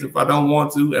kids if I don't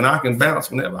want to, and I can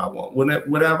bounce whenever I want,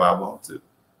 whenever I want to.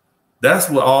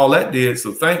 That's what all that did. So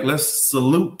let's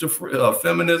salute to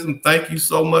feminism. Thank you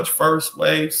so much. First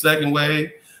wave, second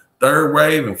wave, third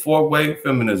wave, and fourth wave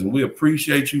feminism. We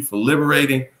appreciate you for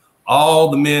liberating all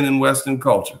the men in Western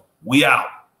culture. We out.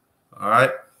 All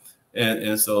right.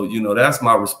 And so, that's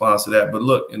my response to that. But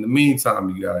look, in the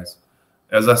meantime, you guys,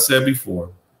 as I said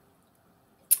before,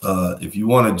 if you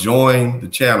want to join the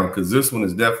channel, because this one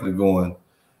is definitely going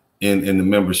in the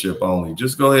membership only,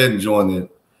 just go ahead and join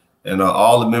it. And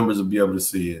all the members will be able to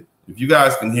see it. If you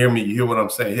guys can hear me, you hear what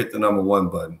I'm saying, hit the number 1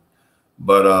 button.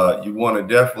 But you want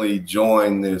to definitely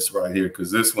join this right here,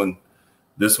 because this one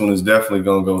is definitely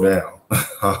going to go down.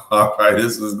 All right,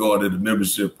 this is going to the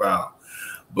membership pile.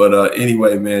 But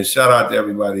anyway, man, shout out to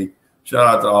everybody. Shout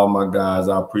out to all my guys.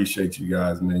 I appreciate you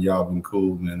guys, man. Y'all been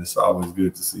cool, man. It's always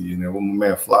good to see you in there. Well, my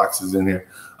man Flox is in here.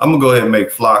 I'm going to go ahead and make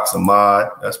Flox a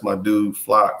mod. That's my dude,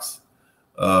 Flox.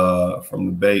 From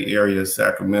the Bay Area,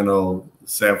 Sacramento,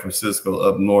 San Francisco,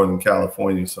 up Northern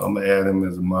California. So I'm gonna add him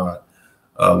as a mod.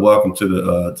 Welcome to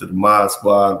the mod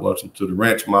squad. Welcome to the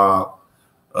Ranch Mob.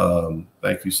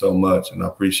 Thank you so much, and I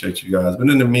appreciate you guys. But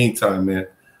in the meantime, man,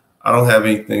 I don't have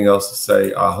anything else to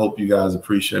say. I hope you guys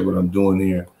appreciate what I'm doing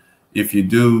here. If you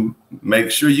do, make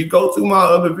sure you go through my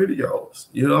other videos.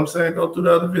 You know what I'm saying? Go through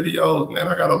the other videos, man.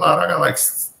 I got a lot. I got like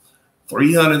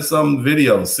 300 something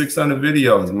videos, 600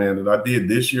 videos, man, that I did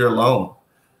this year alone.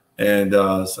 And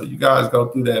so you guys go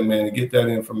through that, man, and get that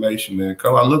information, man.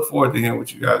 I look forward to hearing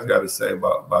what you guys got to say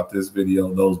about this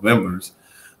video, those members.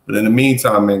 But in the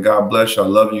meantime, man, God bless you. I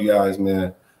love you guys,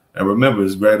 man. And remember,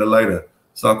 it's greater later.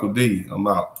 It's Uncle D. I'm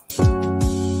out.